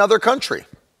banner of another country.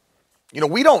 You know,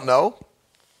 we don't know.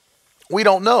 We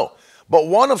don't know. But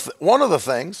one of the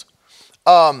things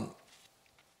that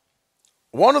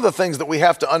we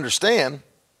have to understand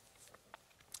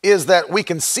is that we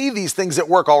can see these things at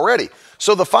work already.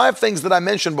 So the 5 things that I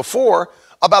mentioned before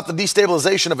about the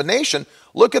destabilization of a nation,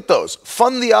 look at those.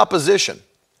 Fund the opposition.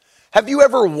 Have you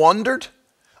ever wondered?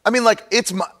 I mean, like,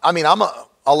 I'm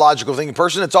a logical thinking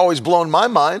person. It's always blown my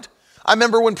mind. I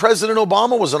remember when President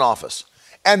Obama was in office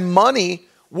and money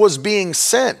was being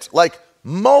sent, like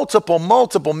multiple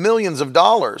millions of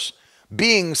dollars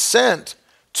being sent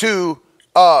to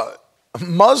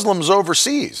Muslims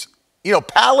overseas. You know,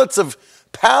 pallets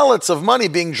of money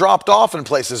being dropped off in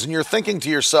places. And you're thinking to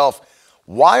yourself,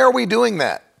 why are we doing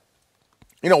that?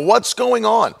 You know, what's going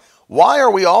on? Why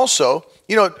are we also,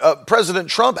 President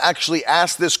Trump actually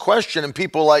asked this question and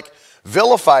people like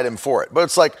vilified him for it. But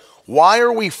it's like, why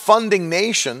are we funding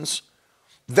nations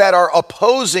that are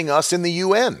opposing us in the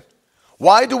UN?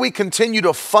 Why do we continue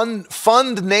to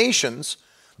fund nations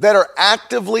that are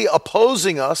actively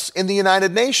opposing us in the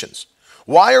United Nations?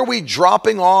 Why are we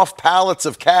dropping off pallets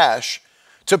of cash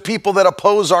to people that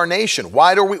oppose our nation?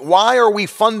 Why are we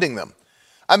funding them?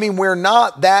 I mean, we're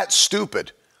not that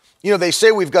stupid. You know, they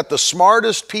say we've got the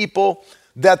smartest people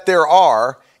that there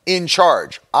are in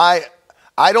charge. I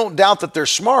don't doubt that they're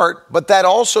smart, but that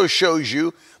also shows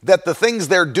you that the things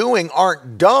they're doing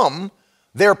aren't dumb,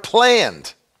 they're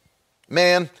planned.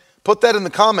 Man, put that in the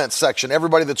comments section,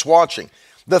 everybody that's watching.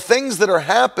 The things that are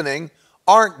happening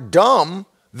aren't dumb,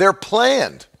 they're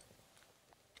planned.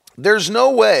 There's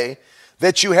no way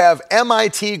that you have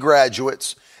MIT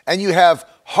graduates and you have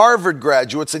Harvard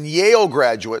graduates and Yale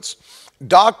graduates,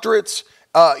 doctorates,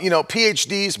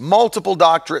 PhDs, multiple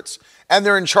doctorates, and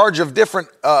they're in charge of different,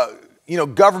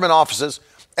 government offices,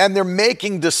 and they're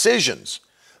making decisions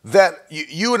that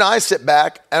you and I sit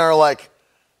back and are like,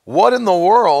 what in the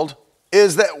world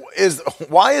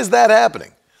why is that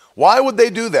happening? Why would they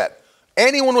do that?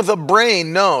 Anyone with a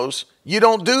brain knows you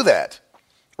don't do that,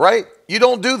 right? You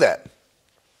don't do that.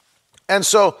 And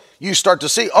so you start to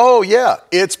see, oh yeah,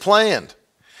 it's planned.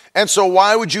 And so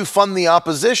why would you fund the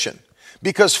opposition?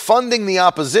 Because funding the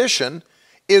opposition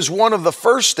is one of the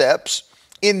first steps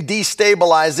in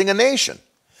destabilizing a nation.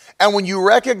 And when you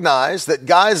recognize that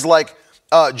guys like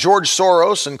George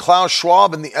Soros and Klaus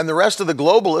Schwab and the rest of the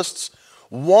globalists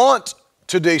want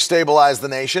to destabilize the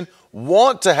nation,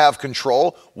 want to have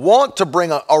control, want to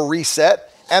bring a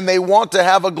reset, and they want to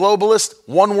have a globalist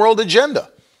one world agenda.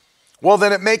 Well,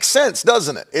 then it makes sense,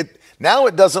 doesn't it? Now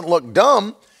it doesn't look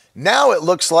dumb. Now it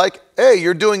looks like, hey,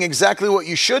 you're doing exactly what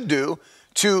you should do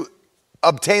to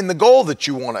obtain the goal that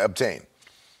you want to obtain,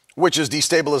 which is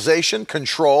destabilization,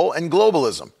 control, and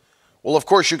globalism. Well, of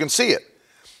course, you can see it.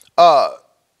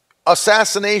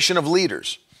 Assassination of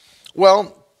leaders.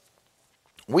 Well,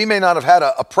 we may not have had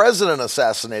a president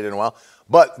assassinated in a while,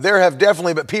 but there have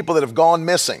definitely been people that have gone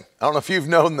missing. I don't know if you've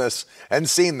known this and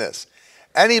seen this.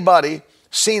 Anybody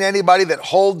seen anybody that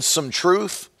holds some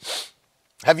truth?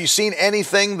 Have you seen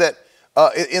anything that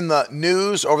in the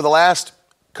news over the last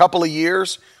couple of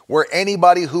years where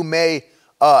anybody who may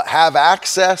have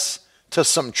access to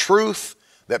some truth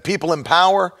that people in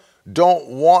power don't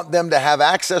want them to have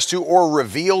access to or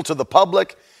reveal to the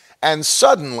public, and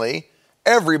suddenly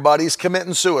everybody's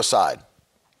committing suicide?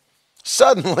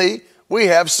 Suddenly we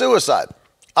have suicide.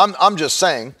 I'm just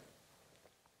saying,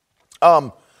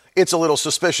 it's a little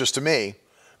suspicious to me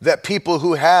that people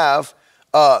who have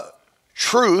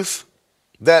truth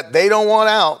that they don't want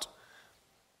out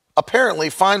apparently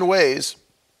find ways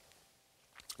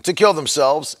to kill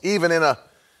themselves, even in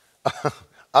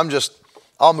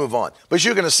I'll move on. But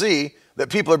you're going to see that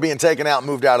people are being taken out and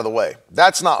moved out of the way.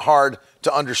 That's not hard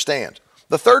to understand.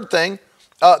 The third thing,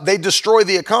 they destroy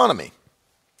the economy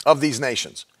of these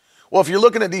nations. Well, if you're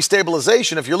looking at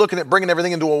destabilization, if you're looking at bringing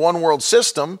everything into a one world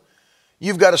system,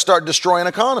 you've got to start destroying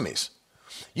economies.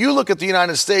 You look at the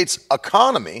United States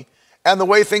economy and the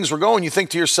way things were going, you think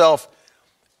to yourself,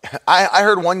 I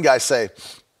heard one guy say,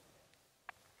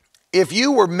 if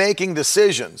you were making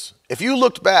decisions, if you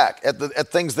looked back at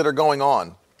things that are going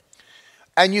on,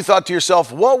 and you thought to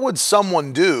yourself, what would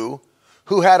someone do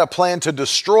who had a plan to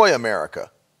destroy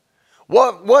America?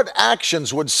 What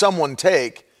actions would someone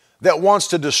take that wants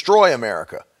to destroy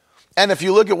America? And if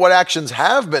you look at what actions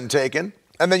have been taken,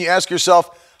 and then you ask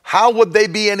yourself, how would they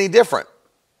be any different?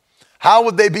 How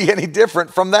would they be any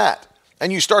different from that?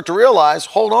 And you start to realize,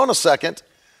 hold on a second,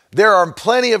 there are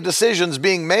plenty of decisions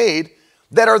being made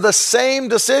that are the same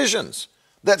decisions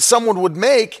that someone would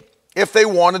make if they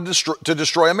wanted to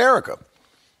destroy America.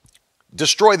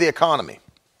 Destroy the economy.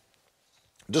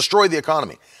 Destroy the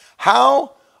economy.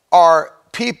 How are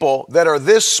people that are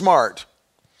this smart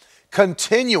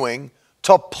continuing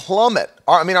to plummet?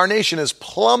 Our nation is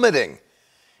plummeting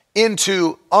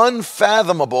into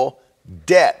unfathomable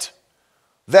debt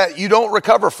that you don't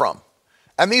recover from.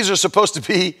 And these are supposed to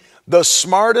be the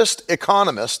smartest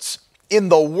economists in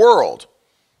the world.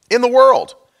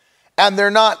 And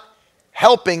they're not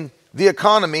helping the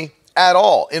economy at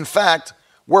all. In fact,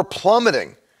 we're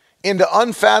plummeting into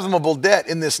unfathomable debt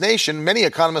in this nation. Many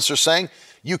economists are saying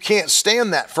you can't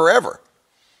stand that forever.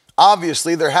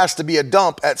 Obviously, there has to be a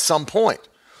dump at some point.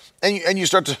 And you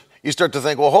start to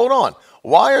think, well, hold on.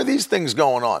 Why are these things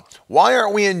going on? Why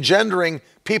aren't we engendering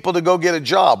people to go get a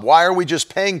job? Why are we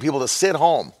just paying people to sit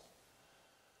home?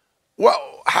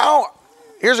 Well,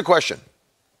 here's a question.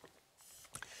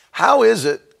 How is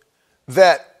it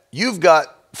that you've got,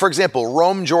 for example,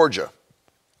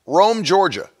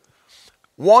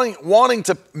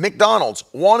 McDonald's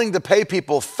wanting to pay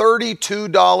people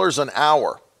 $32 an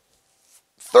hour,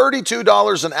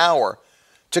 $32 an hour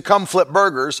to come flip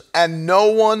burgers, and no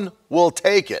one will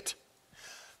take it?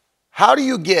 How do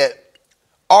you get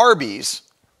Arby's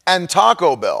and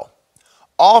Taco Bell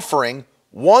offering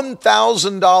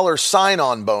 $1,000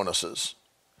 sign-on bonuses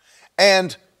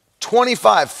and $25,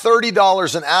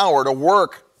 $30 an hour to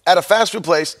work at a fast food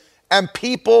place, and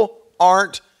people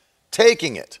aren't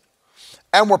taking it?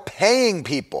 And we're paying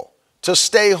people to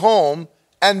stay home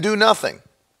and do nothing.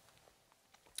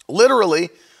 Literally,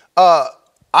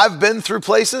 I've been through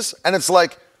places, and it's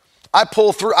like I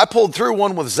pulled through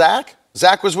one with Zach.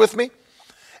 Zach was with me,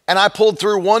 And I pulled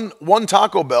through one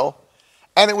Taco Bell,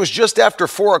 and it was just after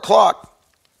 4 o'clock.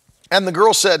 And the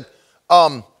girl said,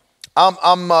 I'm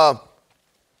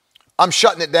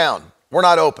shutting it down. We're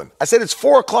not open. I said, it's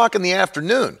 4 o'clock in the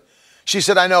afternoon. She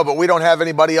said, I know, but we don't have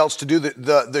anybody else to do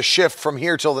the shift from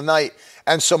here till the night.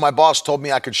 And so my boss told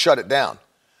me I could shut it down.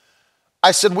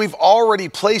 I said, we've already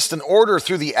placed an order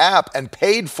through the app and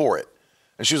paid for it.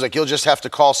 And she was like, you'll just have to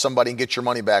call somebody and get your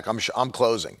money back. I'm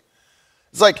closing.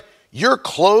 It's like, you're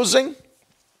closing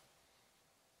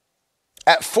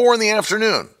at 4 in the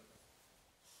afternoon.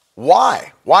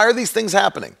 Why? Why are these things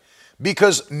happening?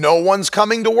 Because no one's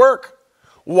coming to work.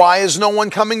 Why is no one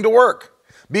coming to work?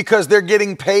 Because they're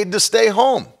getting paid to stay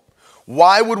home.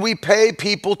 Why would we pay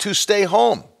people to stay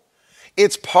home?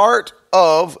 It's part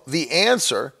of the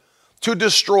answer to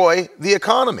destroy the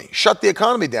economy. Shut the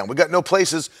economy down. We got no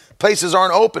places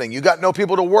aren't opening. You got no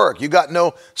people to work. You got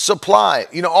no supply.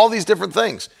 All these different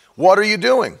things. What are you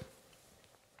doing?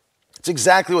 It's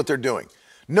exactly what they're doing.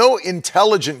 No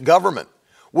intelligent government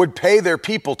would pay their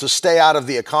people to stay out of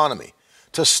the economy,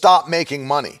 to stop making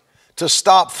money, to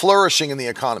stop flourishing in the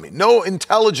economy. No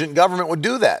intelligent government would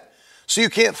do that. So you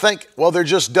can't think, well, they're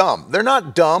just dumb. They're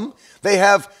not dumb. They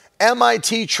have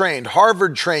MIT trained,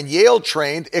 Harvard trained, Yale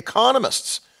trained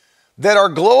economists that are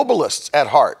globalists at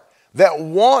heart, that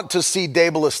want to see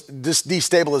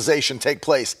destabilization take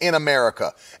place in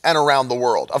America and around the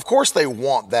world. Of course they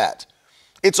want that.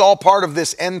 It's all part of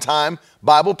this end time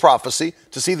Bible prophecy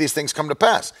to see these things come to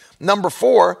pass. Number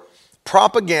 4,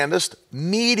 propagandist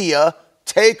media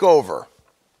takeover.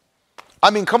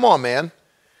 I mean, come on, man.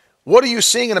 What are you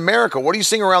seeing in America? What are you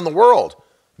seeing around the world?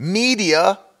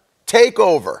 Media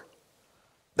takeover.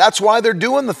 That's why they're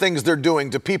doing the things they're doing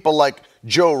to people like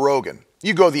Joe Rogan.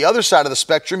 You go the other side of the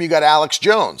spectrum, you got Alex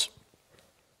Jones.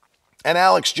 And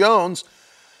Alex Jones,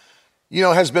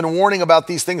 has been warning about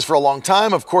these things for a long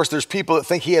time. Of course, there's people that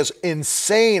think he has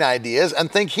insane ideas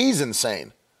and think he's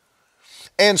insane.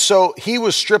 And so he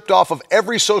was stripped off of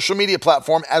every social media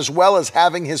platform, as well as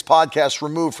having his podcast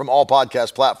removed from all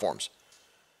podcast platforms.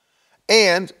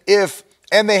 And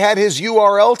they had his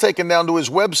URL taken down to his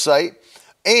website.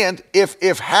 And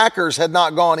if hackers had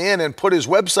not gone in and put his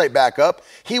website back up,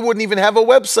 he wouldn't even have a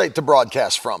website to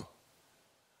broadcast from.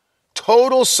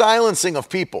 Total silencing of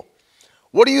people.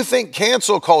 What do you think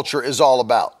cancel culture is all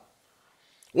about?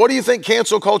 What do you think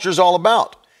cancel culture is all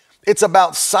about? It's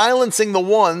about silencing the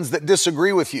ones that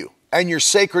disagree with you and your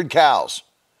sacred cows.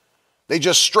 They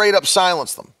just straight up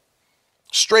silence them.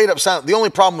 Straight up silence. The only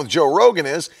problem with Joe Rogan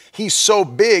is he's so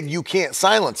big you can't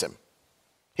silence him.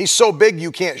 He's so big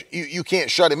you can't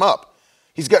shut him up.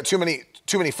 He's got too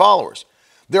many followers.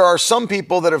 There are some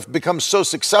people that have become so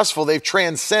successful they've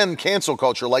transcended cancel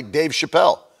culture, like Dave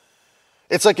Chappelle.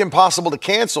 It's like impossible to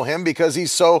cancel him because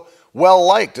he's so well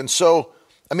liked. And so,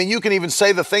 you can even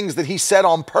say the things that he said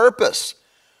on purpose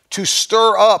to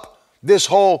stir up this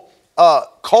whole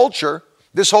culture,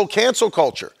 this whole cancel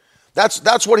culture.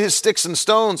 That's what his sticks and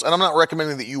stones, and I'm not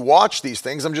recommending that you watch these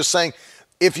things. I'm just saying,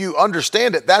 if you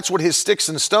understand it, that's what his Sticks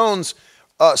and Stones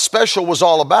special was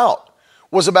all about.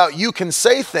 Was about you can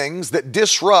say things that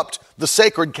disrupt the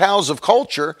sacred cows of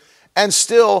culture, and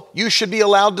still you should be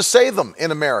allowed to say them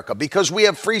in America because we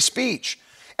have free speech.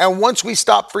 And once we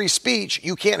stop free speech,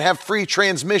 you can't have free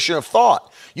transmission of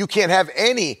thought. You can't have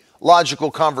any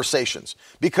logical conversations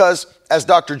because, as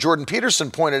Dr. Jordan Peterson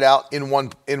pointed out in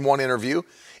one interview,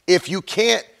 if you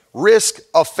can't risk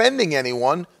offending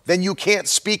anyone, then you can't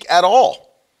speak at all.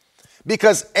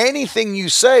 Because anything you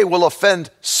say will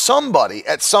offend somebody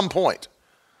at some point.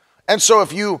 And so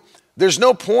there's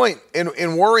no point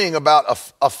in worrying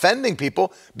about offending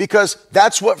people because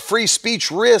that's what free speech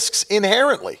risks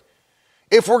inherently.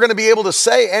 If we're going to be able to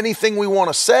say anything we want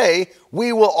to say,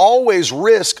 we will always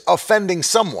risk offending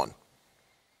someone.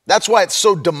 That's why it's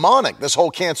so demonic, this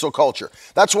whole cancel culture.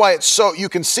 That's why you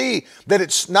can see that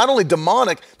it's not only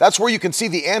demonic, that's where you can see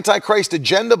the Antichrist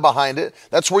agenda behind it.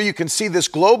 That's where you can see this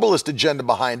globalist agenda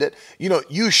behind it.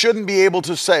 You shouldn't be able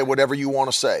to say whatever you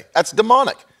want to say. That's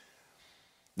demonic.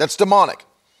 That's demonic.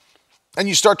 And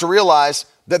you start to realize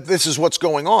that this is what's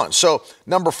going on. So,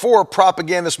 number 4,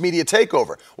 propagandist media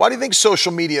takeover. Why do you think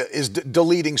social media is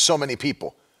deleting so many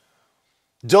people?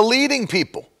 Deleting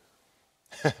people.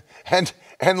 And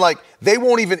they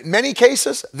won't even, in many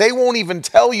cases, they won't even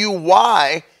tell you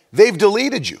why they've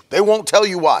deleted you. They won't tell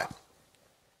you why.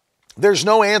 There's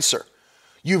no answer.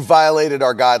 You've violated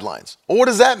our guidelines. Well, what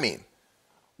does that mean?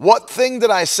 What thing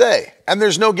did I say? And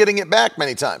there's no getting it back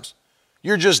many times.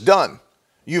 You're just done.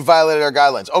 You violated our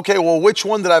guidelines. Okay, well, which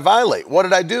one did I violate? What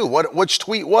did I do? Which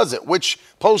tweet was it? Which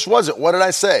post was it? What did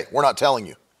I say? We're not telling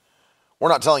you. We're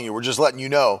not telling you. We're just letting you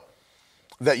know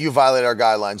that you violate our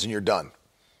guidelines and you're done.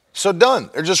 So done.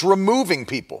 They're just removing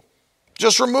people.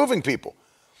 Just removing people.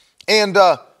 And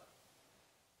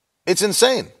it's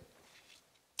insane.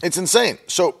 It's insane.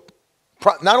 So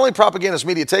not only propagandist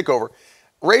media takeover,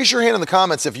 raise your hand in the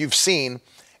comments if you've seen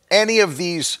any of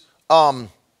these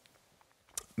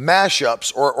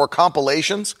mashups or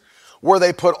compilations where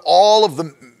they put all of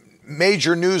the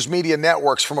major news media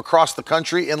networks from across the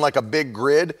country in like a big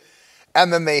grid,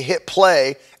 and then they hit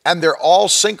play, and they're all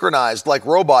synchronized like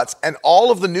robots, and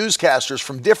all of the newscasters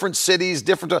from different cities,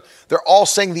 they're all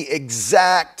saying the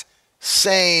exact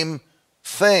same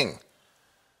thing.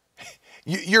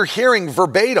 You're hearing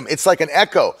verbatim. It's like an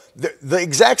echo. The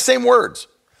exact same words.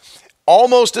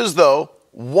 Almost as though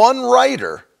one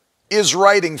writer is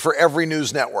writing for every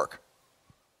news network.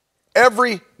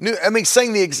 Saying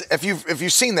if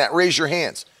you've seen that, raise your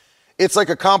hands. It's like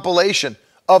a compilation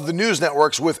of the news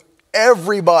networks with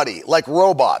everybody, like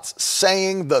robots,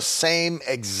 saying the same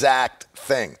exact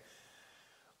thing.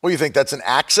 What do you think? That's an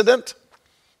accident?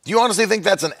 Do you honestly think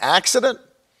that's an accident?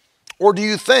 Or do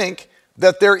you think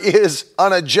that there is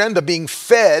an agenda being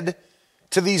fed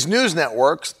to these news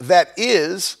networks that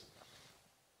is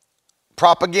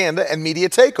propaganda and media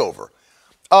takeover?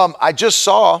 I just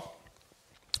saw,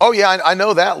 I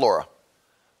know that, Laura.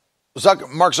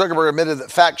 Mark Zuckerberg admitted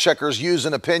that fact checkers use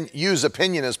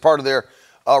opinion as part of their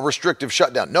restrictive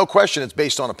shutdown. No question, it's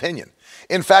based on opinion.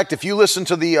 In fact, if you listen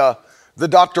to the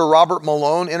Dr. Robert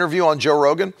Malone interview on Joe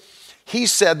Rogan, he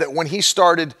said that when he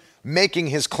started making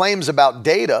his claims about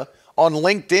data on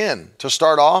LinkedIn to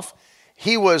start off,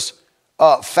 he was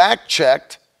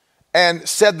fact-checked and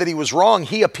said that he was wrong.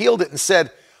 He appealed it and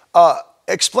said,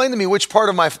 explain to me which part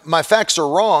of my facts are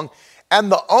wrong.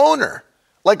 And the owner,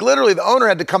 like literally the owner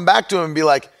had to come back to him and be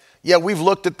like, yeah, we've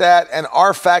looked at that and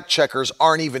our fact checkers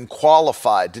aren't even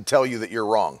qualified to tell you that you're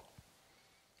wrong.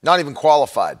 Not even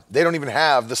qualified. They don't even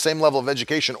have the same level of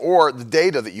education or the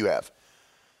data that you have.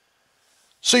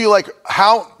 So you're like,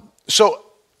 how? So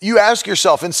you ask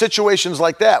yourself in situations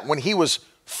like that, when he was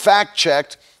fact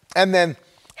checked and then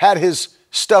had his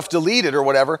stuff deleted or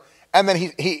whatever, and then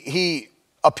he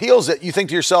appeals it, you think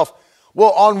to yourself,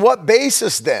 well, on what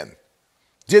basis then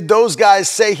did those guys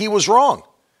say he was wrong?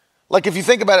 Like if you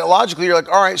think about it logically, you're like,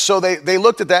 all right, so they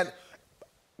looked at that.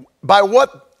 By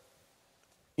what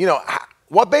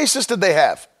basis did they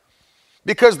have?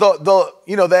 Because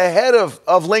the head of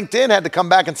LinkedIn had to come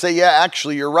back and say, yeah,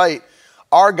 actually, you're right.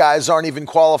 Our guys aren't even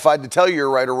qualified to tell you you're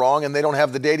right or wrong, and they don't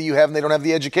have the data you have, and they don't have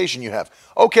the education you have.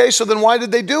 Okay, so then why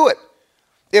did they do it?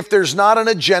 If there's not an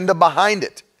agenda behind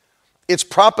it, it's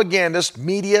propagandist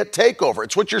media takeover.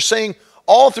 It's what you're seeing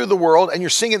all through the world, and you're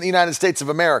seeing it in the United States of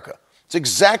America. It's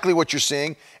exactly what you're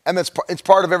seeing, and it's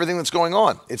part of everything that's going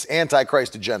on. It's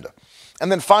Antichrist agenda. And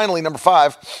then finally, number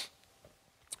 5,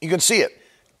 you can see it.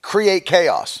 Create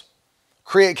chaos.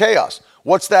 Create chaos.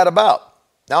 What's that about?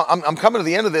 Now, I'm coming to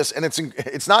the end of this, and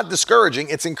it's not discouraging,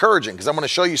 it's encouraging, because I'm going to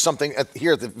show you something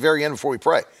here at the very end before we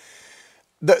pray.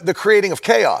 The creating of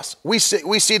chaos. We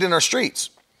see it in our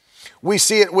streets. We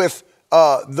see it with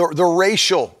the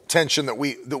racial tension that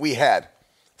we had.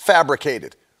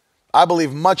 Fabricated. I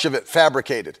believe much of it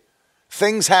fabricated.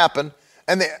 Things happen,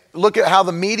 and look at how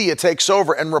the media takes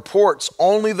over and reports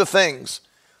only the things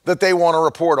that they want to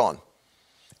report on.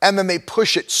 And then they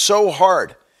push it so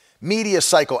hard. Media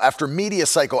cycle after media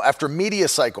cycle after media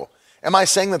cycle. Am I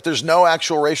saying that there's no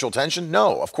actual racial tension?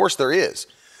 No, of course there is.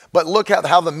 But look at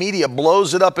how the media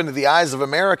blows it up into the eyes of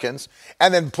Americans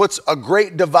and then puts a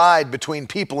great divide between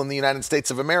people in the United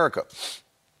States of America.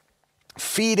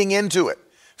 Feeding into it.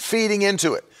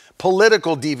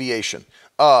 Political deviation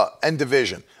and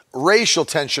division. Racial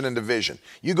tension and division.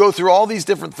 You go through all these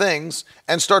different things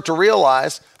and start to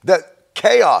realize that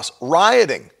chaos,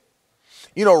 rioting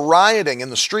in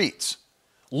the streets,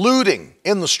 looting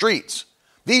in the streets.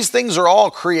 These things are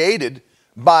all created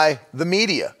by the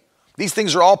media. These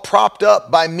things are all propped up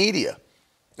by media.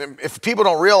 If people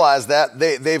don't realize that,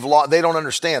 they don't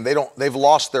understand. They've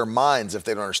lost their minds if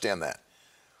they don't understand that.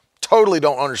 Totally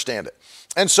don't understand it.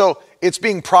 And so it's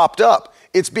being propped up.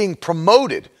 It's being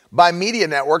promoted by media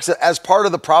networks as part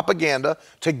of the propaganda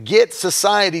to get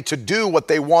society to do what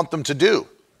they want them to do.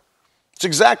 It's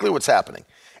exactly what's happening.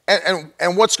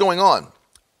 And what's going on?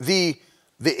 The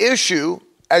issue,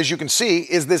 as you can see,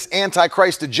 is this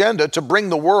Antichrist agenda to bring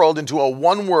the world into a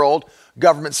one world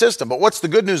government system. But what's the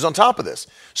good news on top of this?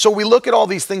 So we look at all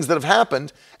these things that have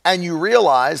happened, and you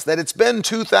realize that it's been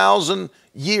 2,000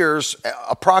 years,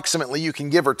 approximately, you can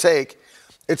give or take.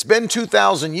 It's been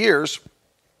 2,000 years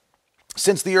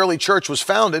since the early church was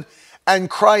founded, and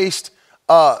Christ,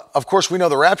 of course, we know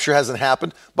the rapture hasn't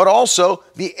happened, but also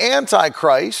the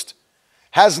Antichrist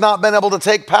has not been able to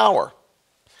take power.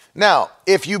 Now,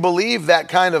 if you believe that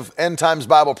kind of end times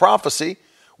Bible prophecy,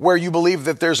 where you believe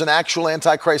that there's an actual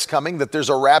Antichrist coming, that there's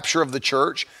a rapture of the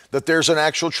church, that there's an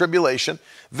actual tribulation,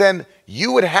 then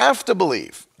you would have to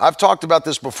believe, I've talked about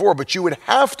this before, but you would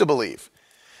have to believe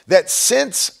that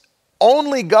since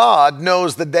only God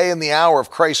knows the day and the hour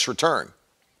of Christ's return,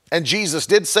 and Jesus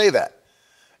did say that.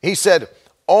 He said,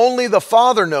 only the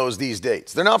Father knows these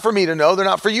dates. They're not for me to know, they're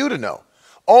not for you to know.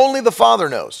 Only the Father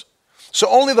knows. So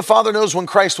only the Father knows when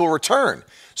Christ will return.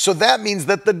 So that means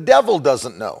that the devil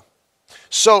doesn't know.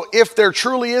 So if there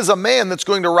truly is a man that's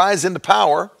going to rise into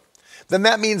power, then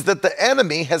that means that the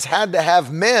enemy has had to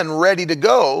have men ready to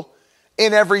go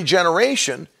in every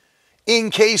generation in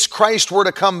case Christ were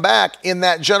to come back in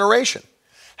that generation.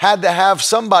 Had to have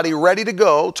somebody ready to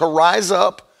go to rise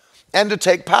up and to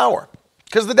take power.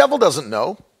 Because the devil doesn't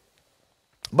know.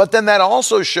 But then that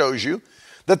also shows you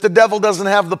that the devil doesn't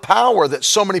have the power that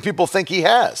so many people think he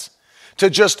has to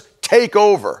just take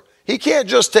over. He can't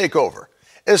just take over,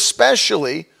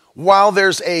 especially while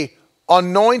there's a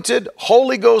anointed,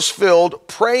 Holy Ghost filled,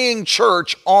 praying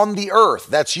church on the earth.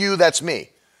 That's you, that's me.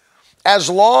 As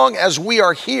long as we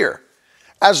are here,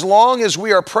 as long as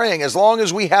we are praying, as long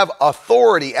as we have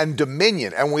authority and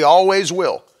dominion, and we always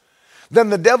will, then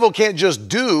the devil can't just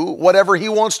do whatever he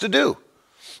wants to do.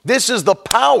 This is the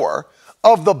power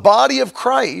of the body of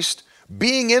Christ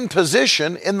being in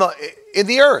position in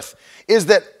the earth, is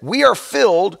that we are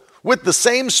filled with the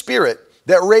same Spirit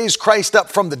that raised Christ up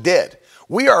from the dead.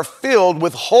 We are filled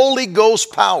with Holy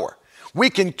Ghost power.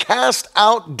 We can cast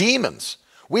out demons.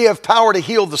 We have power to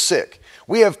heal the sick.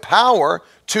 We have power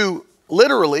to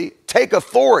literally take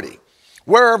authority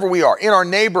wherever we are, in our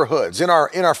neighborhoods, in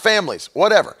our families,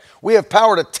 whatever. We have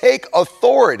power to take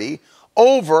authority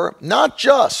over not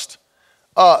just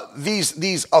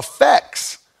these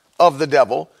effects of the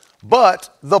devil,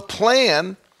 but the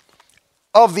plan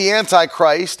of the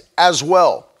Antichrist as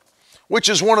well, which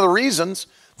is one of the reasons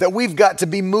that we've got to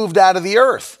be moved out of the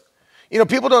earth. You know,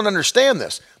 people don't understand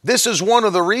this. This is one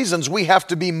of the reasons we have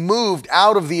to be moved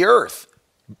out of the earth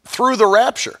through the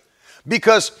rapture.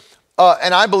 Because,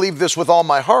 and I believe this with all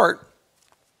my heart,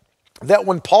 that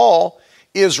when Paul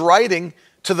is writing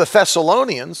to the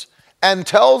Thessalonians and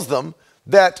tells them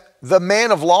that the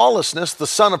man of lawlessness, the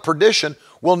son of perdition,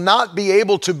 will not be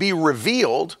able to be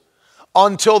revealed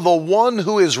until the one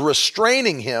who is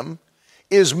restraining him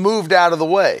is moved out of the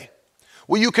way.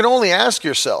 Well, you can only ask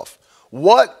yourself,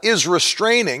 what is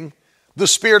restraining the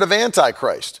spirit of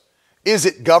Antichrist? Is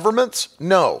it governments?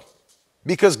 No,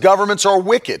 because governments are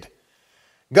wicked.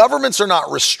 Governments are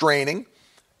not restraining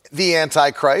the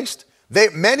Antichrist.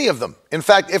 Many of them, in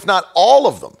fact, if not all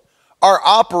of them, are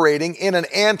operating in an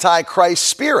Antichrist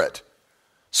spirit.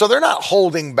 So they're not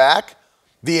holding back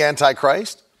the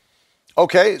Antichrist.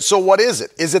 Okay, so what is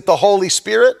it? Is it the Holy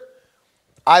Spirit?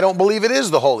 I don't believe it is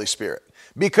the Holy Spirit,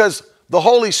 because the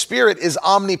Holy Spirit is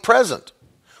omnipresent,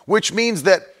 which means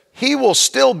that he will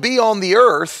still be on the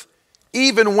earth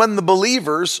even when the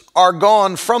believers are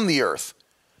gone from the earth.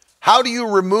 How do you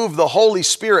remove the Holy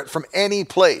Spirit from any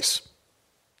place?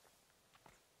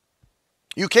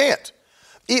 You can't.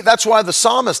 That's why the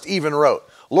psalmist even wrote,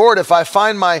 Lord, if I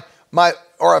find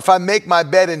if I make my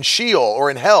bed in Sheol or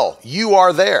in hell, you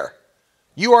are there.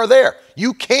 You are there.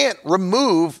 You can't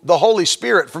remove the Holy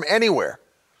Spirit from anywhere.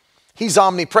 He's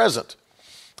omnipresent.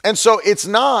 And so it is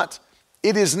not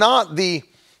the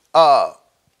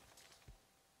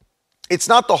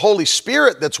Holy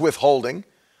Spirit that's withholding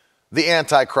the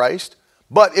Antichrist,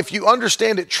 but if you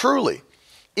understand it truly,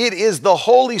 it is the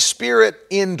Holy Spirit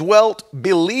indwelt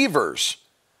believers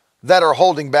that are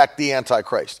holding back the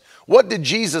Antichrist. What did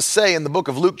Jesus say in the book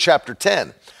of Luke chapter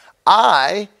 10?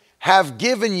 I have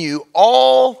given you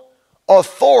all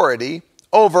authority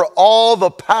over all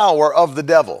the power of the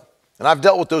devil. And I've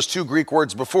dealt with those two Greek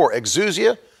words before,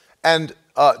 exousia and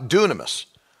dunamis.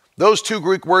 Those two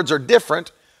Greek words are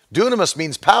different. Dunamis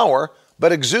means power,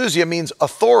 but exousia means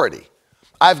authority.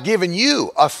 I've given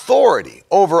you authority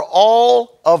over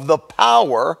all of the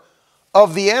power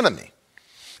of the enemy.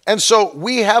 And so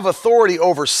we have authority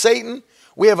over Satan.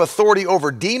 We have authority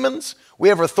over demons. We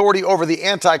have authority over the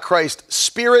Antichrist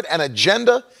spirit and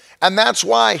agenda. And that's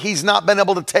why he's not been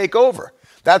able to take over.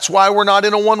 That's why we're not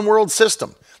in a one world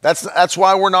system. That's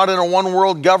why we're not in a one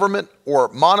world government or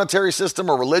monetary system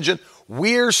or religion.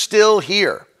 We're still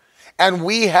here and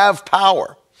we have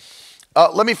power.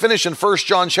 Let me finish in 1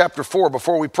 John chapter 4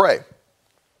 before we pray.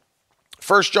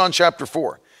 1 John chapter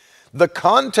 4. The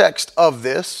context of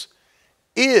this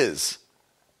is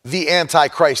the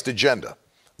Antichrist agenda,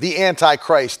 the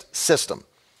Antichrist system.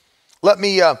 Let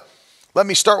me Let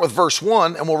me start with verse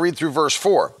 1 and we'll read through verse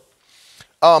 4.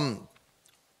 1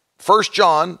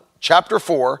 John chapter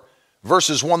 4,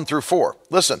 verses 1 through 4.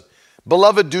 Listen,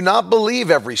 beloved, do not believe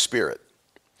every spirit,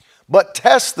 but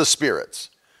test the spirits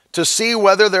to see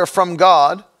whether they're from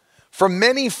God, for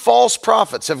many false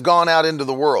prophets have gone out into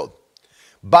the world.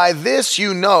 By this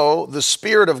you know the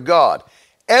Spirit of God.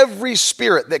 Every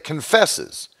spirit that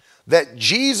confesses that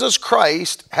Jesus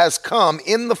Christ has come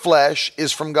in the flesh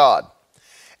is from God.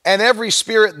 And every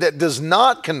spirit that does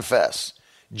not confess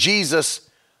Jesus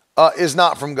is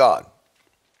not from God.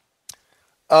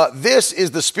 This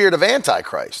is the spirit of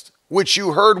Antichrist, which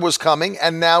you heard was coming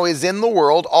and now is in the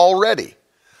world already.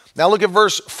 Now look at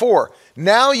verse 4.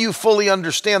 Now you fully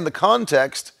understand the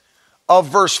context of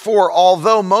verse 4,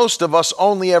 although most of us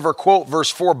only ever quote verse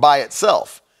 4 by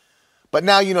itself. But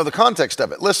now you know the context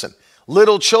of it. Listen,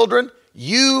 little children,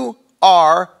 you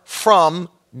are from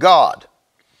God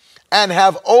and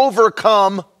have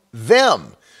overcome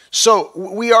them. So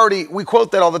we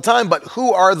quote that all the time, but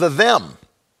who are the them?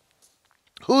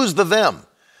 Who's the them?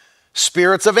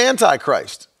 Spirits of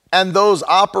Antichrist and those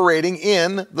operating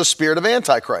in the spirit of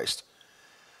Antichrist.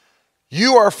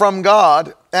 You are from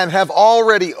God and have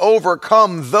already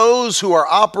overcome those who are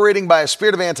operating by a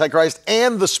spirit of Antichrist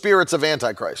and the spirits of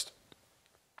Antichrist.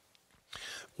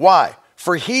 Why?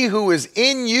 For he who is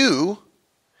in you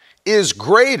is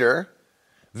greater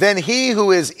than he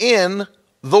who is in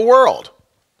the world.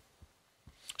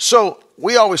 So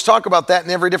we always talk about that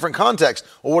in every different context.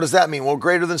 Well, what does that mean? Well,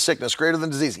 greater than sickness, greater than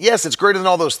disease. Yes, it's greater than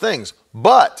all those things,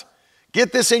 but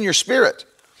get this in your spirit.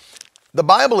 The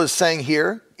Bible is saying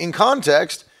here, in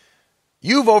context,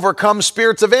 you've overcome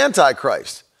spirits of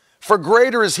Antichrist. For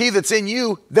greater is he that's in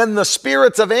you than the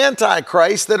spirits of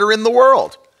Antichrist that are in the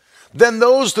world, than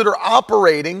those that are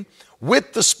operating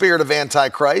with the spirit of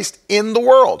Antichrist in the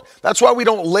world. That's why we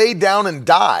don't lay down and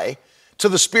die to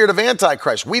the spirit of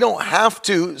Antichrist. We don't have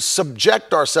to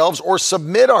subject ourselves or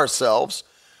submit ourselves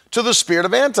to the spirit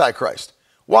of Antichrist.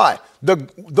 Why?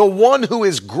 The one who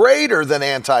is greater than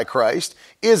Antichrist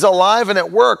is alive and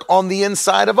at work on the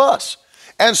inside of us.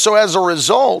 And so as a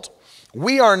result,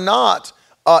 we are not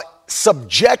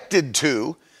subjected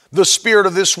to the spirit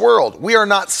of this world. We are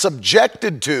not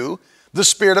subjected to the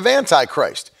spirit of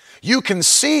Antichrist. You can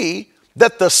see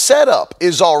that the setup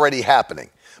is already happening.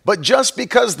 But just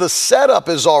because the setup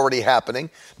is already happening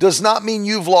does not mean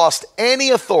you've lost any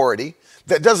authority.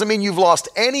 That doesn't mean you've lost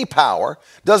any power.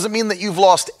 Doesn't mean that you've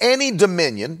lost any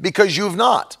dominion, because you've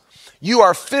not. You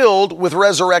are filled with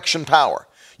resurrection power.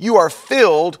 You are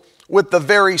filled with the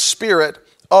very Spirit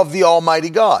of the Almighty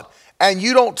God. And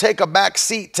you don't take a back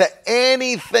seat to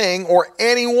anything or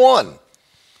anyone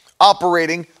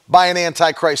operating by an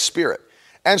Antichrist spirit.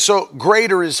 And so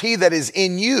greater is he that is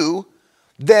in you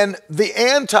than the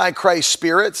Antichrist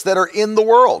spirits that are in the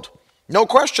world. No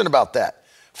question about that.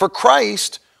 For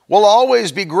Christ will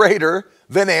always be greater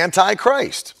than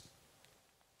Antichrist.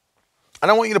 And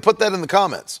I want you to put that in the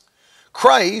comments.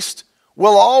 Christ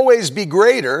will always be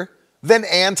greater than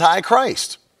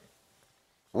Antichrist.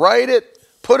 Write it,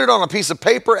 put it on a piece of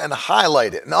paper and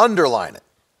highlight it and underline it.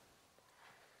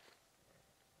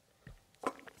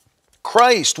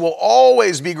 Christ will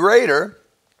always be greater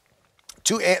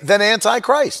than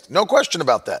Antichrist. No question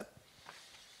about that.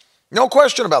 No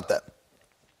question about that.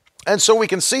 And so we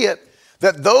can see it,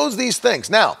 that these things.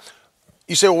 Now,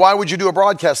 you say, well, why would you do a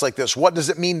broadcast like this? What does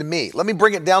it mean to me? Let me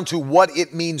bring it down to what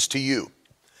it means to you.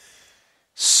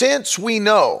 Since we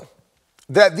know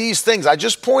that these things, I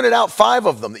just pointed out 5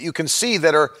 of them that you can see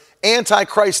that are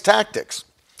Antichrist tactics,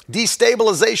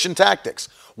 destabilization tactics,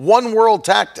 one world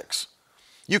tactics.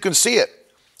 You can see it.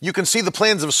 You can see the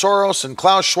plans of Soros and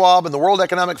Klaus Schwab and the World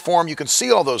Economic Forum. You can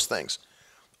see all those things.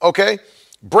 Okay?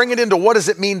 Bring it into what does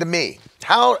it mean to me?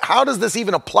 How does this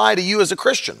even apply to you as a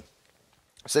Christian?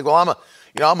 I say, well,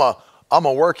 I'm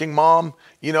a working mom,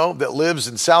 that lives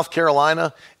in South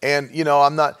Carolina, and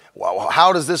I'm not. Well,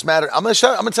 how does this matter? I'm going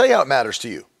to tell you how it matters to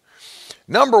you.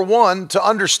 Number one, to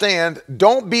understand,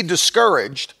 don't be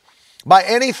discouraged by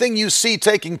anything you see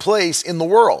taking place in the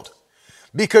world,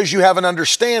 because you have an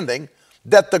understanding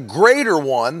that the greater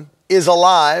one is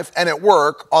alive and at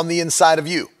work on the inside of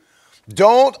you.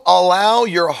 Don't allow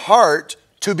your heart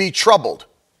to be troubled.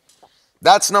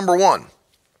 That's number one.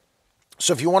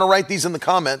 So if you want to write these in the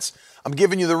comments, I'm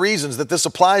giving you the reasons that this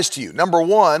applies to you. Number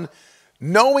one,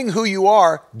 knowing who you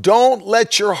are, don't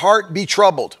let your heart be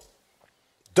troubled.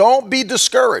 Don't be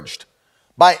discouraged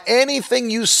by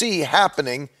anything you see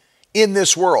happening in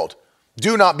this world.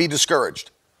 Do not be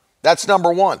discouraged. That's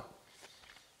number one.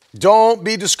 Don't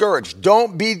be discouraged.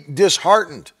 Don't be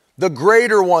disheartened. The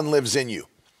greater one lives in you.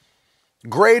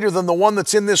 greater than the one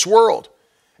that's in this world.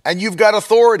 And you've got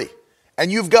authority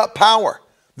and you've got power.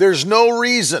 There's no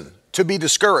reason to be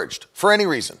discouraged for any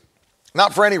reason.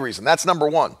 Not for any reason. That's number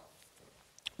one.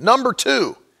 Number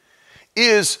two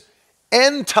is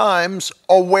end times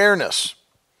awareness.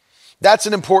 That's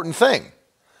an important thing.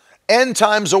 End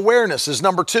times awareness is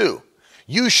number two.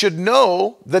 You should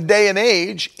know the day and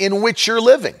age in which you're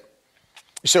living.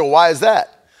 You say, well, why is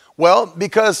that? Well,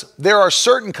 because there are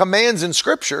certain commands in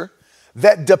Scripture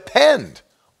that depend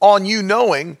on you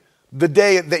knowing the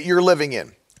day that you're living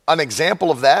in. An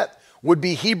example of that would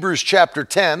be Hebrews chapter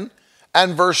 10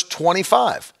 and verse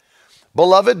 25.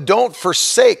 Beloved, don't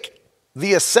forsake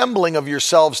the assembling of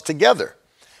yourselves together,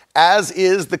 as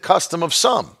is the custom of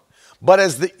some. But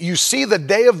as you see the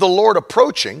day of the Lord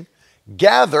approaching,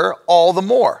 gather all the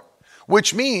more.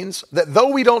 Which means that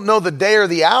though we don't know the day or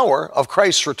the hour of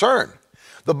Christ's return,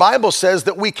 the Bible says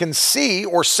that we can see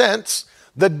or sense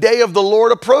the day of the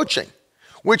Lord approaching,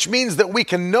 which means that we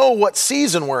can know what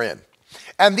season we're in.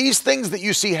 And these things that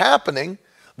you see happening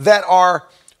that are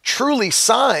truly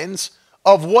signs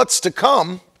of what's to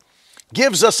come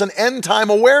gives us an end time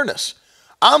awareness.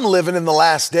 I'm living in the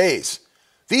last days.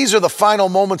 These are the final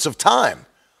moments of time.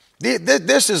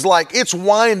 This is like, it's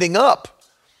winding up.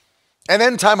 And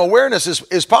end time awareness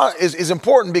is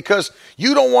important because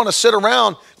you don't want to sit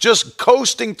around just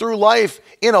coasting through life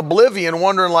in oblivion,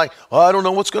 wondering like, oh, I don't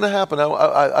know what's going to happen.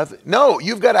 No,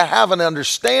 you've got to have an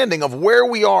understanding of where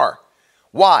we are.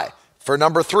 Why? For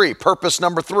number three, purpose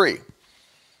number three.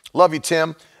 Love you,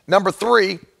 Tim. Number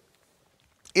three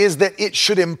is that it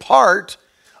should impart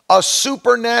a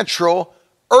supernatural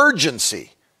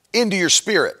urgency into your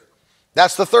spirit.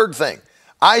 That's the third thing.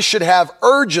 I should have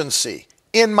urgency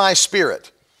in my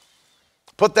spirit.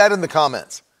 Put that in the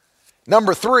comments.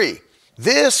 Number three,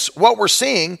 what we're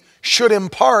seeing should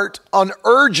impart an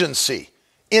urgency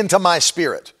into my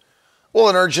spirit. Well,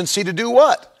 an urgency to do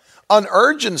what? An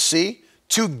urgency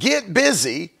to get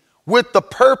busy with the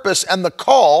purpose and the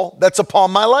call that's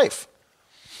upon my life.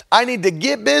 I need to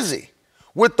get busy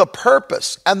with the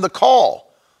purpose and the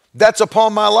call that's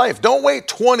upon my life. Don't wait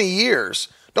 20 years.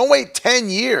 Don't wait 10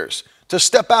 years to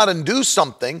step out and do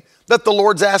something that the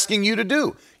Lord's asking you to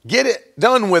do. Get it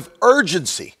done with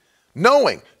urgency,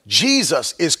 knowing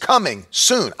Jesus is coming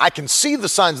soon. I can see the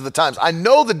signs of the times. I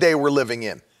know the day we're living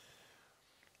in.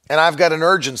 And I've got an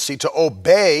urgency to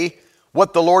obey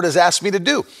what the Lord has asked me to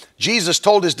do. Jesus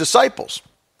told his disciples,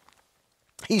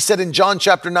 he said in John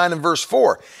chapter 9 and verse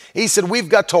 4, he said, we've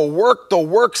got to work the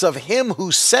works of him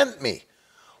who sent me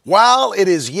while it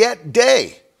is yet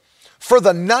day. For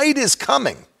the night is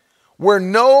coming where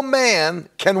no man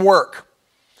can work.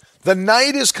 The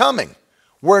night is coming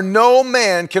where no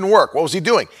man can work. What was he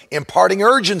doing? Imparting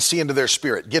urgency into their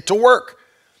spirit. Get to work.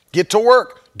 Get to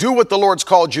work. Do what the Lord's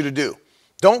called you to do.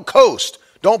 Don't coast.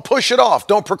 Don't push it off.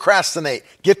 Don't procrastinate.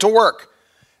 Get to work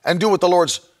and do what the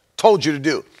Lord's told you to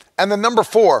do. And then number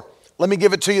four, let me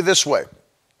give it to you this way.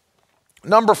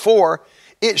 Number four,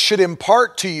 it should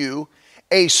impart to you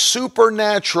a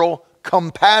supernatural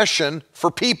compassion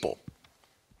for people.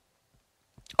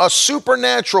 A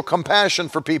supernatural compassion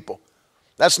for people.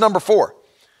 That's number four.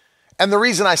 And the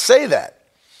reason I say that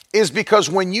is because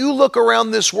when you look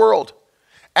around this world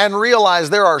and realize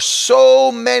there are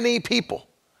so many people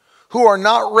who are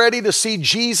not ready to see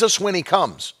Jesus when he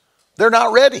comes. They're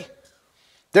not ready.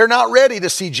 They're not ready to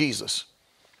see Jesus.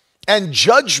 And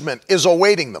judgment is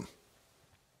awaiting them.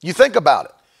 You think about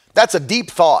it. That's a deep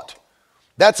thought.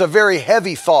 That's a very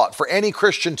heavy thought for any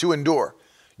Christian to endure.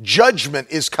 Judgment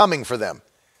is coming for them.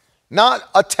 Not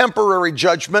a temporary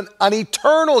judgment, an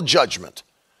eternal judgment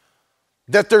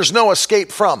that there's no escape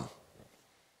from.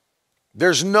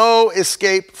 There's no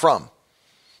escape from.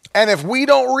 And if we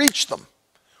don't reach them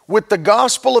with the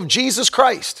gospel of Jesus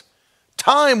Christ,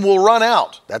 time will run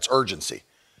out. That's urgency.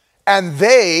 And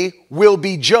they will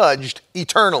be judged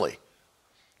eternally.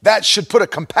 That should put a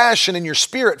compassion in your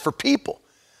spirit for people.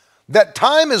 That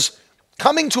time is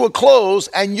coming to a close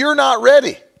and you're not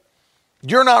ready.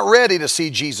 You're not ready to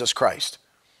see Jesus Christ.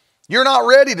 You're not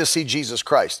ready to see Jesus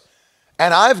Christ.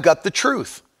 And I've got the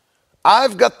truth.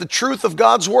 I've got the truth of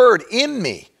God's word in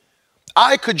me.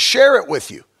 I could share it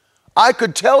with you. I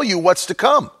could tell you what's to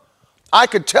come. I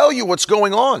could tell you what's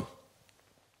going on.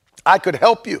 I could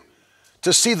help you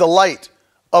to see the light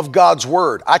of God's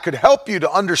word. I could help you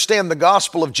to understand the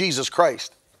gospel of Jesus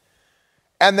Christ.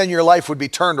 And then your life would be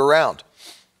turned around.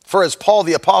 For as Paul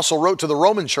the apostle wrote to the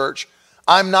Roman church,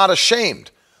 I'm not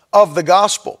ashamed of the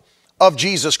gospel of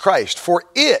Jesus Christ, for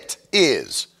it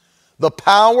is the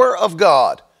power of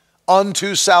God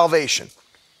unto salvation.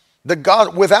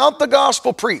 Without the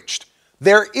gospel preached,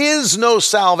 there is no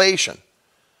salvation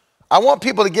I want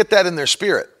people to get that in their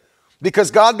spirit,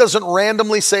 because God doesn't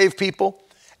randomly save people,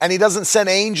 and he doesn't send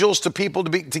angels to people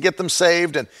to get them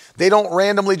saved, and they don't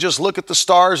randomly just look at the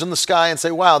stars in the sky and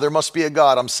say, wow, there must be a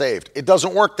God, I'm saved. It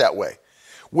doesn't work that way.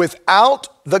 Without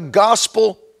the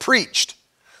gospel preached,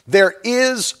 there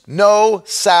is no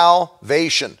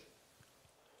salvation.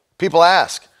 People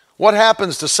ask, what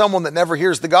happens to someone that never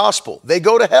hears the gospel? They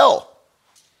go to hell.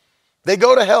 They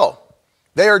go to hell.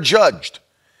 They are judged.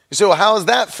 You say, well, how is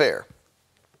that fair?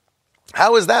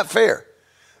 How is that fair?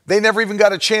 They never even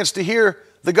got a chance to hear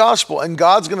the gospel, and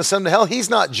God's going to send them to hell. He's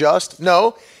not just.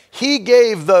 No, he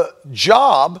gave the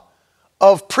job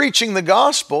of preaching the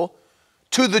gospel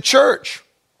to the church.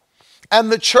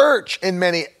 And the church in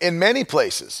many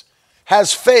places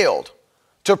has failed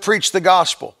to preach the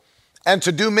gospel and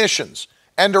to do missions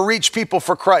and to reach people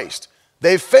for Christ.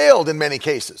 They've failed in many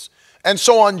cases. And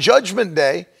so on Judgment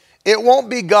Day, it won't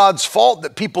be God's fault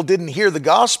that people didn't hear the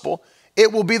gospel.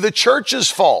 It will be the church's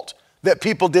fault that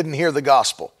people didn't hear the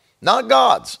gospel, not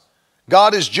God's.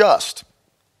 God is just.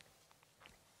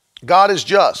 God is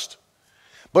just.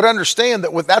 But understand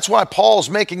that that's why Paul's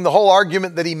making the whole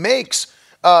argument that he makes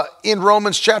in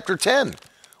Romans chapter 10.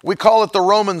 We call it the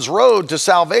Romans road to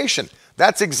salvation.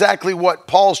 That's exactly what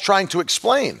Paul's trying to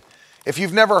explain. If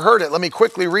you've never heard it, let me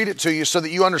quickly read it to you so that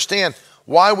you understand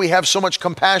why we have so much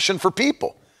compassion for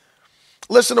people.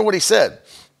 Listen to what he said.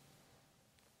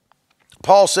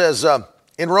 Paul says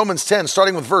in Romans 10,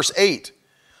 starting with verse 8,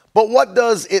 but what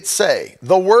does it say?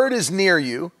 The word is near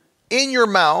you, in your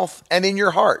mouth and in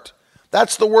your heart.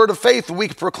 That's the word of faith we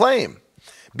proclaim.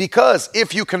 Because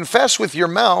if you confess with your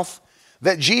mouth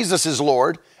that Jesus is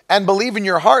Lord and believe in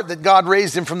your heart that God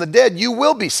raised him from the dead, you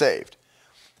will be saved.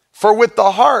 For with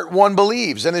the heart one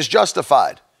believes and is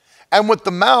justified, and with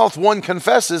the mouth one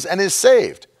confesses and is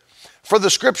saved. For the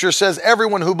scripture says,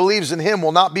 everyone who believes in him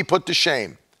will not be put to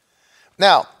shame.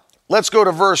 Now, let's go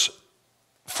to verse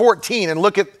 14 and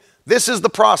look at, this is the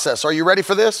process. Are you ready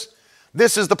for this?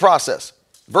 This is the process.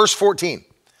 Verse 14.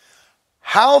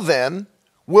 How then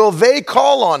will they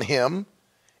call on him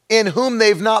in whom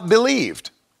they've not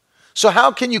believed? So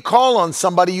how can you call on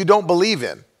somebody you don't believe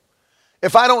in?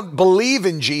 If I don't believe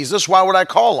in Jesus, why would I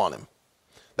call on him?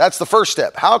 That's the first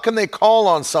step. How can they call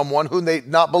on someone whom they've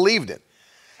not believed in?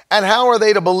 And how are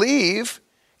they to believe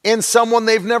in someone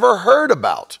they've never heard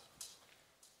about?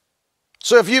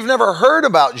 So if you've never heard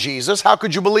about Jesus, how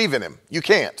could you believe in him? You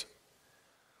can't.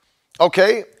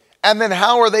 Okay, and then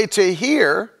how are they to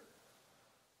hear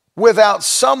without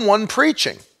someone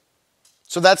preaching?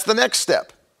 So that's the next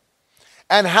step.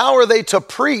 And how are they to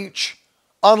preach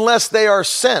unless they are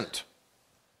sent?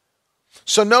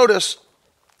 So notice,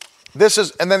 this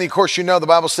is, and then of course you know the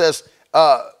Bible says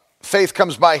faith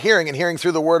comes by hearing and hearing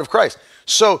through the word of Christ.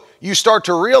 So you start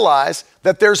to realize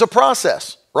that there's a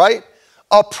process, right?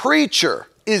 A preacher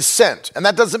is sent, and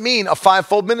that doesn't mean a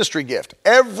fivefold ministry gift.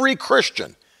 Every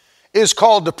Christian is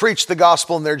called to preach the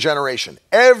gospel in their generation.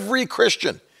 Every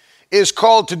Christian is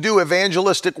called to do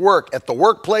evangelistic work at the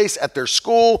workplace, at their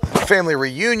school, family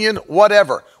reunion,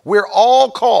 whatever. We're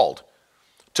all called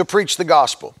to preach the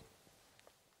gospel.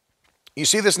 You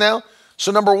see this now?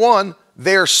 So number one,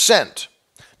 they're sent.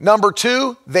 Number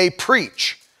two, they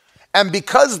preach. And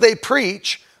because they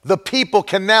preach, the people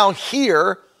can now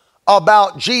hear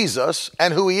about Jesus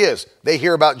and who he is. They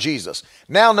hear about Jesus.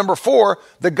 Now, number four,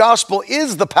 the gospel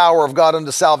is the power of God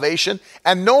unto salvation,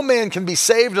 and no man can be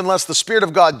saved unless the Spirit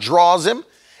of God draws him,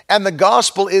 and the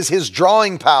gospel is his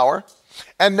drawing power.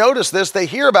 And notice this, they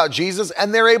hear about Jesus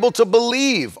and they're able to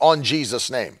believe on Jesus'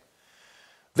 name.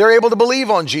 They're able to believe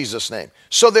on Jesus' name.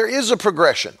 So there is a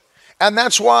progression, and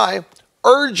that's why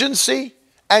urgency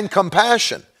and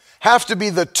compassion have to be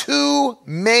the two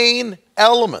main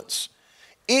elements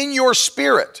in your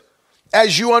spirit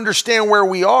as you understand where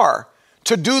we are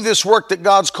to do this work that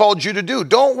God's called you to do.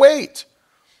 Don't wait.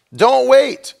 Don't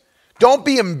wait. Don't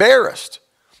be embarrassed.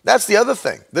 That's the other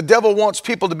thing. The devil wants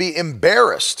people to be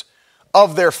embarrassed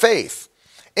of their faith,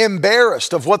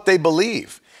 embarrassed of what they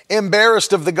believe,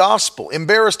 embarrassed of the gospel,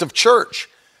 embarrassed of church.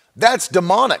 That's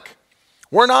demonic.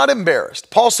 We're not embarrassed.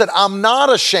 Paul said, I'm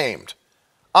not ashamed.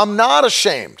 I'm not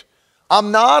ashamed.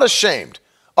 I'm not ashamed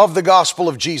of the gospel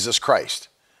of Jesus Christ.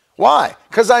 Why?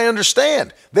 Because I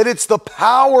understand that it's the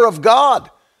power of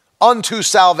God unto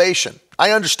salvation.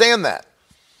 I understand that.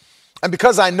 And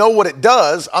because I know what it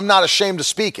does, I'm not ashamed to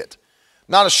speak it.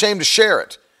 I'm not ashamed to share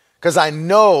it, because I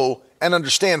know and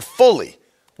understand fully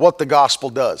what the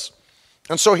gospel does.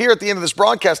 And so here at the end of this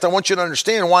broadcast, I want you to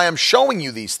understand why I'm showing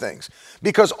you these things.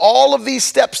 Because all of these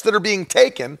steps that are being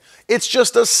taken, it's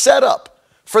just a setup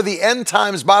for the end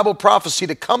times Bible prophecy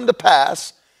to come to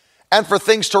pass and for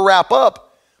things to wrap up.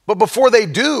 But before they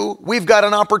do, we've got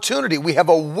an opportunity. We have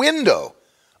a window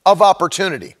of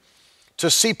opportunity to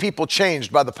see people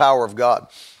changed by the power of God.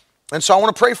 And so I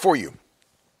want to pray for you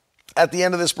at the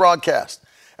end of this broadcast.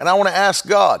 And I want to ask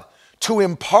God to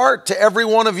impart to every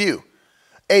one of you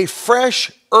a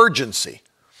fresh urgency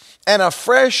and a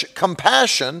fresh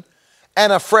compassion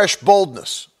and a fresh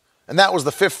boldness. And that was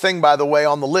the fifth thing, by the way,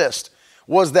 on the list,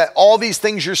 was that all these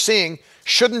things you're seeing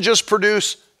shouldn't just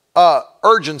produce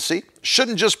urgency,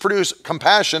 shouldn't just produce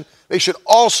compassion, they should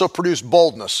also produce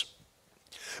boldness.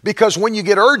 Because when you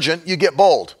get urgent, you get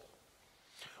bold.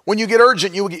 When you get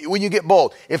urgent, when you get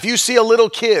bold. If you see a little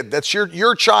kid that's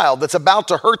your child that's about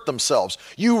to hurt themselves,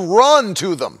 you run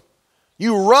to them.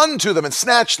 You run to them and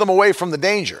snatch them away from the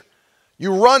danger.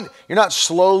 You run, you're not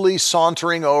slowly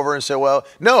sauntering over and say, well,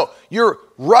 no, you're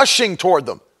rushing toward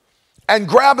them and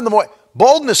grabbing them away.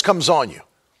 Boldness comes on you.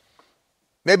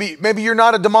 Maybe you're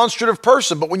not a demonstrative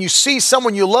person, but when you see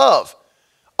someone you love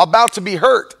about to be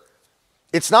hurt,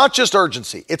 it's not just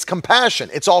urgency, it's compassion,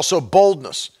 it's also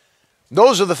boldness.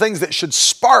 Those are the things that should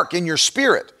spark in your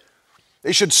spirit.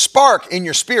 They should spark in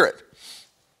your spirit.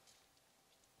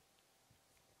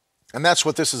 And that's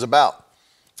what this is about.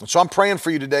 And so I'm praying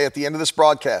for you today at the end of this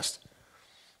broadcast.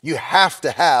 You have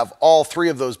to have all three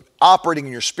of those operating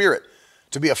in your spirit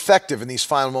to be effective in these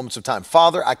final moments of time.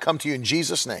 Father, I come to you in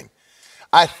Jesus' name.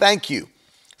 I thank you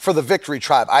for the Victory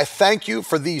Tribe. I thank you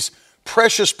for these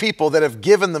precious people that have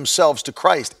given themselves to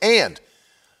Christ and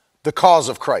the cause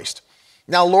of Christ.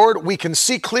 Now, Lord, we can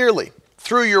see clearly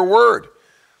through your word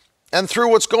and through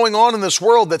what's going on in this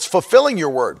world that's fulfilling your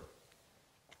word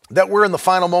that we're in the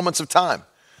final moments of time.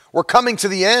 We're coming to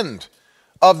the end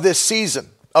of this season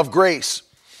of grace.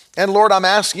 And Lord, I'm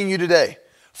asking you today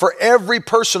for every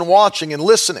person watching and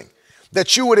listening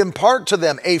that you would impart to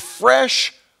them a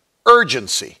fresh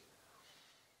urgency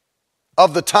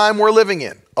of the time we're living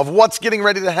in, of what's getting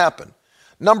ready to happen.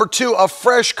 Number two, a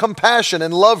fresh compassion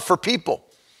and love for people,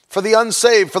 for the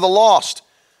unsaved, for the lost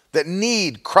that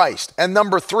need Christ. And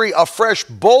number three, a fresh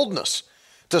boldness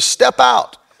to step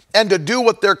out and to do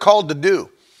what they're called to do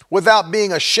without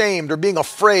being ashamed or being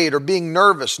afraid or being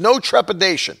nervous. No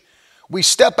trepidation. We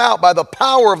step out by the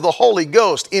power of the Holy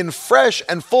Ghost in fresh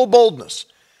and full boldness.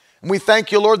 And we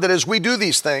thank you, Lord, that as we do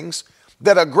these things,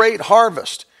 that a great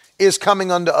harvest is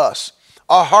coming unto us.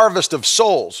 A harvest of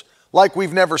souls like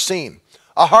we've never seen.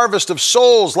 A harvest of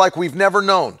souls like we've never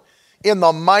known. In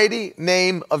the mighty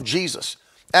name of Jesus.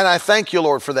 And I thank you,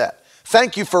 Lord, for that.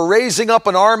 Thank you for raising up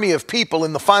an army of people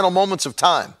in the final moments of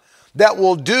time that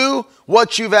will do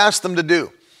what you've asked them to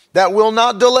do, that will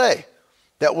not delay,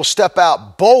 that will step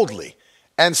out boldly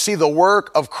and see the work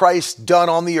of Christ done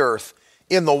on the earth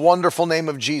in the wonderful name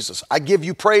of Jesus. I give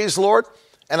you praise, Lord,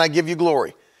 and I give you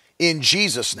glory. In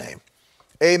Jesus' name,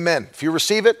 amen. If you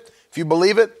receive it, if you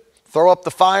believe it, throw up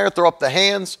the fire, throw up the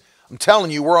hands. I'm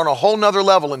telling you, we're on a whole nother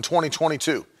level in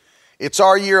 2022. It's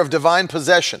our year of divine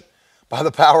possession by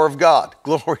the power of God.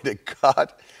 Glory to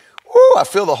God. Woo, I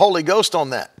feel the Holy Ghost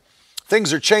on that.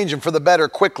 Things are changing for the better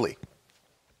quickly.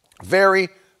 Very,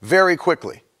 very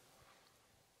quickly.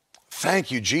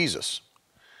 Thank you, Jesus.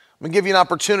 I'm going to give you an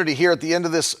opportunity here at the end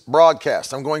of this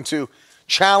broadcast. I'm going to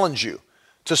challenge you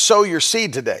to sow your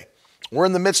seed today. We're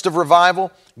in the midst of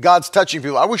revival. God's touching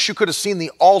people. I wish you could have seen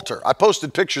the altar. I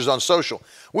posted pictures on social.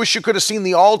 Wish you could have seen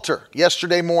the altar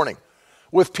yesterday morning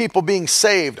with people being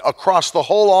saved across the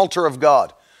whole altar of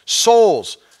God.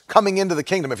 Souls coming into the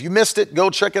kingdom. If you missed it, go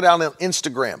check it out on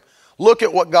Instagram. Look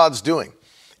at what God's doing.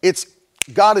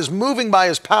 God is moving by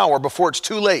his power before it's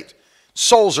too late.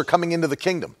 Souls are coming into the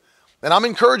kingdom. And I'm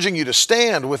encouraging you to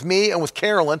stand with me and with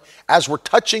Carolyn as we're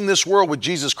touching this world with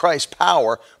Jesus Christ's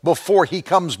power before he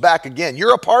comes back again.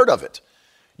 You're a part of it.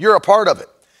 You're a part of it.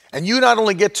 And you not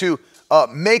only get to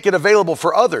make it available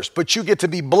for others, but you get to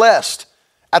be blessed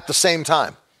at the same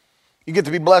time. You get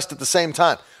to be blessed at the same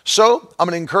time. So I'm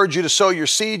going to encourage you to sow your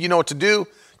seed. You know what to do.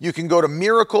 You can go to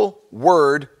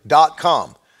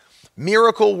miracleword.com.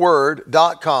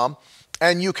 Miracleword.com.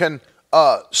 And you can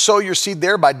sow your seed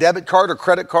there by debit card or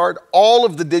credit card. All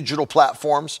of the digital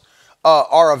platforms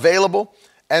are available.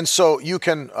 And so you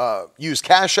can use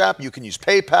Cash App, you can use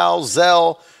PayPal,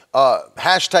 Zelle,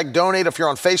 hashtag donate if you're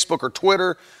on Facebook or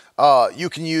Twitter. You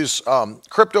can use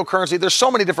cryptocurrency. There's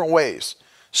so many different ways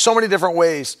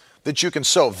that you can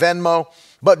sow. Venmo.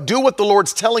 But do what the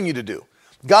Lord's telling you to do.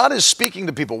 God is speaking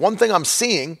to people. One thing I'm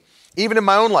seeing, even in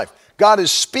my own life, God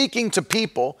is speaking to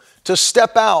people to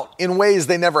step out in ways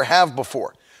they never have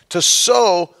before, to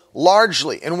sow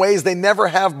largely in ways they never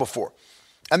have before.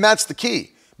 And that's the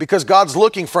key, because God's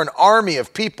looking for an army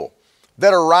of people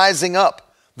that are rising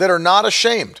up, that are not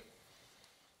ashamed,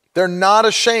 They're not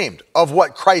ashamed of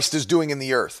what Christ is doing in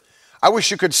the earth. I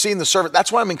wish you could see in the service.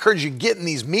 That's why I'm encouraging you to get in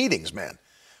these meetings, man.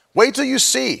 Wait till you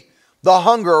see the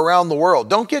hunger around the world.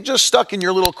 Don't get just stuck in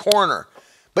your little corner,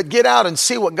 but get out and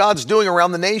see what God's doing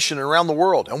around the nation and around the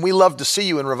world. And we love to see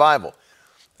you in revival.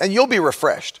 And you'll be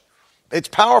refreshed. It's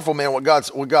powerful, man, what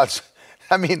God's,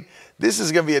 I mean, this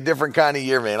is going to be a different kind of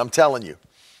year, man. I'm telling you.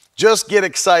 Just get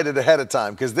excited ahead of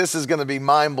time because this is going to be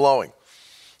mind-blowing.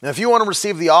 Now, if you want to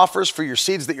receive the offers for your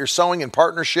seeds that you're sowing in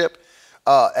partnership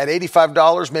at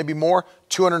 $85, maybe more,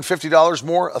 $250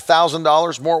 more,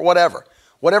 $1,000 more, whatever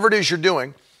it is you're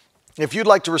doing, if you'd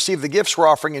like to receive the gifts we're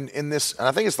offering in this, and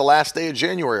I think it's the last day of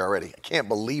January already. I can't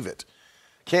believe it.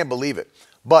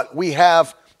 But we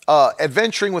have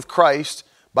Adventuring with Christ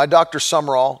by Dr.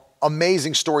 Sumrall,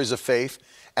 Amazing Stories of Faith,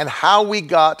 and How We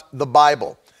Got the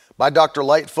Bible by Dr.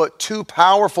 Lightfoot, 2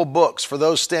 powerful books for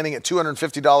those standing at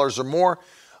 $250 or more.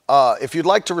 If you'd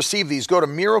like to receive these, go to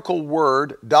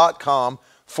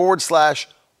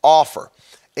miracleword.com/offer.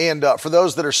 And for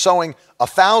those that are sowing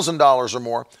 $1,000 or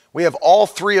more, we have all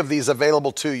 3 of these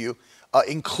available to you,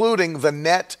 including the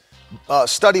Net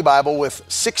Study Bible with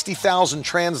 60,000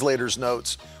 translators'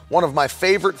 notes. One of my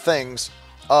favorite things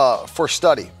for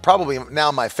study, probably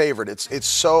now my favorite. It's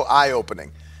so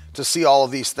eye-opening to see all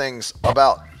of these things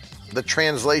about the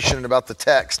translation and about the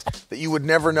text that you would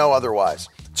never know otherwise.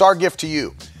 It's our gift to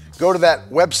you. Go to that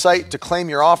website to claim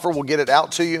your offer. We'll get it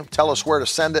out to you. Tell us where to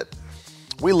send it.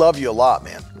 We love you a lot,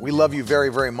 man. We love you very,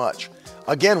 very much.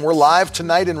 Again, we're live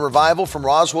tonight in Revival from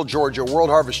Roswell, Georgia, World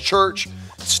Harvest Church. It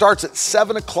starts at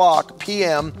 7 o'clock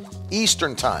p.m.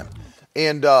 Eastern Time.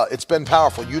 And it's been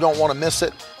powerful. You don't want to miss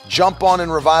it. Jump on in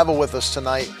Revival with us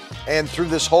tonight and through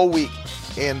this whole week.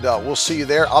 And we'll see you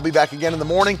there. I'll be back again in the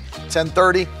morning,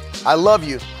 10:30. I love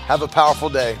you. Have a powerful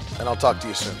day, and I'll talk to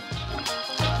you soon.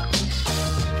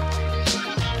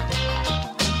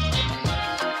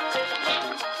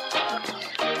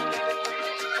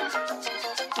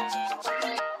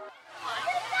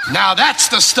 Now that's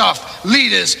the stuff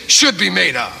leaders should be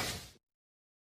made of.